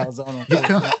you a calzone. On You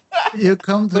come, you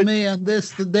come to me on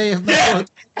this, the day of the Lord.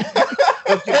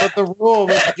 but the rule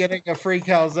with getting a free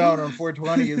calzone on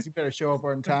 420 is you better show up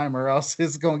on time, or else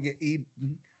it's gonna get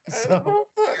eaten. So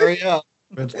hurry up.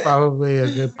 It's probably a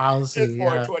good policy. It's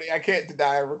Yeah. 420. I can't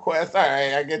deny a request. All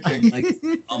right, I get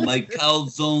you. On my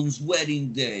calzone's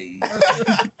wedding day.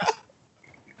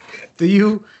 Do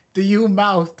you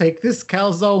mouth take this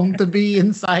calzone to be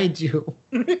inside you?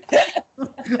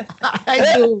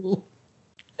 I do.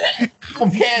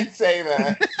 You can't say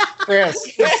that.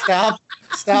 Chris,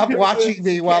 stop watching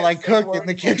me while I cook in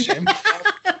the kitchen.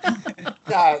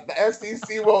 God, the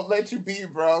FCC won't let you be,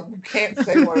 bro. You can't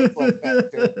say words like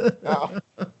that, dude. No.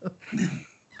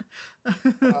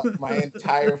 My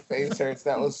entire face hurts.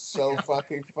 That was so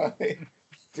fucking funny.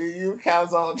 Do you,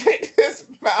 calzone, take this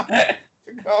mouth to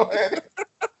go ahead?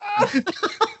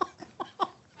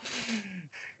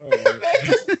 That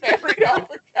just buried off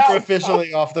a calzone. We're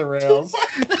officially off the rails.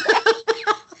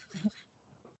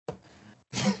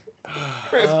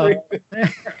 Chris,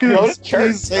 go to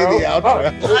church, Please say the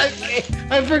outro.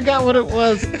 I forgot what it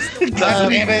was. God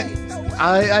damn it.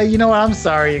 I you know what? I'm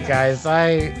sorry, you guys.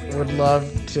 I would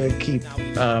love to keep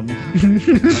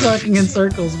talking in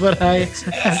circles, but I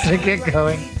have to get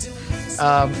going.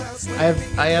 I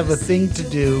have a thing to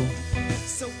do.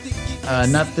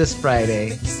 Not this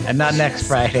Friday, and not next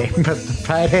Friday, but the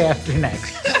Friday after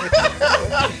next.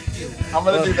 I'm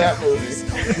gonna do that movie.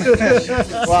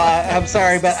 Well, I'm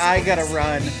sorry, but I gotta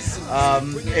run.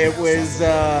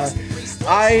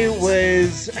 I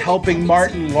was helping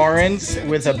Martin Lawrence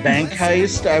with a bank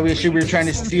heist. We were trying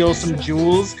to steal some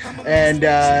jewels, and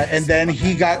then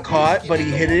he got caught, but he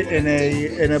hid it in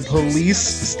a police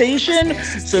station.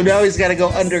 So now he's got to go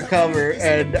undercover,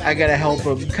 and I gotta help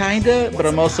him, kinda, but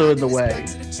I'm also in the way.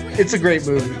 It's a great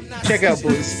movie. Check out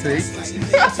Blue Streak.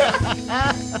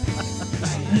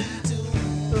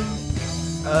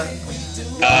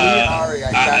 Sorry,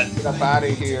 I got to get up out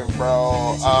of here,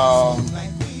 bro.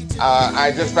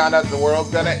 I just found out the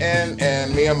world's gonna end,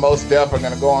 and me and Mos Def are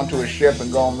gonna go onto a ship and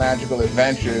go on magical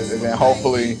adventures, and then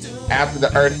hopefully, after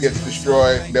the Earth gets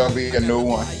destroyed, there'll be a new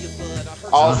one.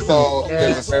 Also,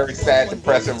 there's a very sad,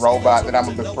 depressive robot that I'm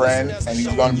gonna befriend, and he's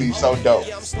gonna be so dope.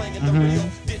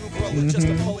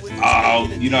 Oh,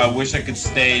 I wish I could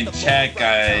stay and chat,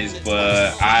 guys,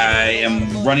 but I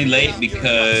am running late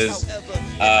because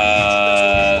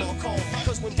I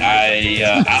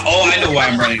know why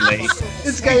I'm running late.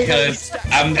 Because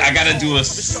I gotta do a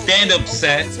stand-up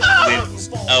set with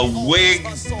a wig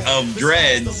of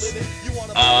dreads.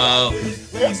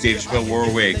 Dave Chappelle wore a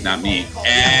wig, not me.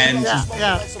 And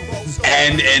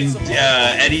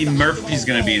Eddie Murphy's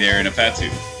gonna be there in a fat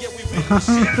suit.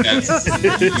 That's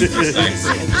super psyched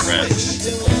for the rest.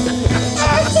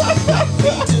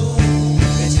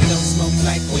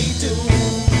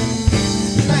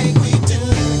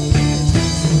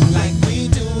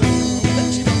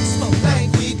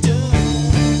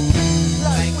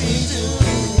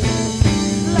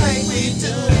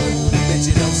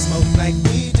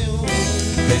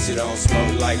 You don't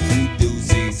smoke like we do.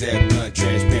 Zigzag blunt,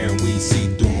 transparent, we see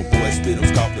through. My boy spit,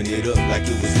 I'm coughing it up like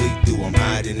it was leaked through. I'm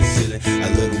high in the ceiling, I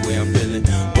love the way I'm feeling.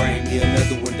 Bring me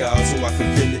another one, dog, so I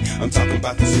can feel it. I'm talking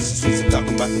about the sweets, I'm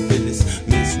talking about the business.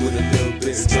 Mixed with a little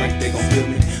bit of drink, they gon' feel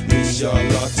me. Reach y'all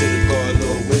off to the car, a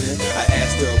little willing. I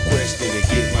asked her a question and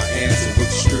get my answer. Would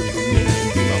you strip with me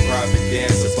and be my private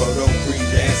dancer? Photo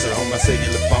freelancer on my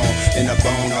cellular phone. And I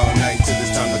bone all night till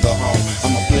it's time to go home.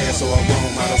 I'm a player, so I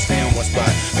roam, I don't stay on one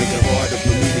spot. Make it harder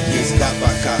for me to get stopped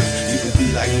by cops. You can be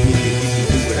like me and you can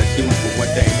do what I do, but one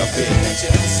thing I bet that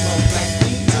you don't smoke like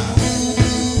we do.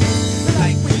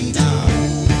 Like we do.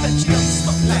 That you don't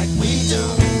smoke like we do.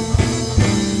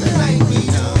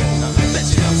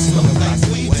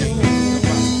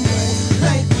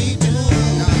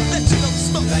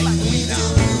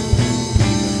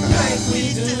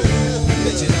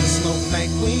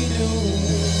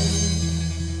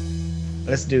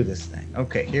 Let's do this thing.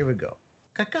 Okay, here we go.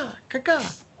 Caca,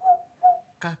 caca.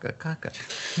 Caca, caca.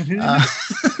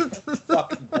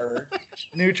 Fucking bird.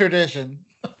 New tradition.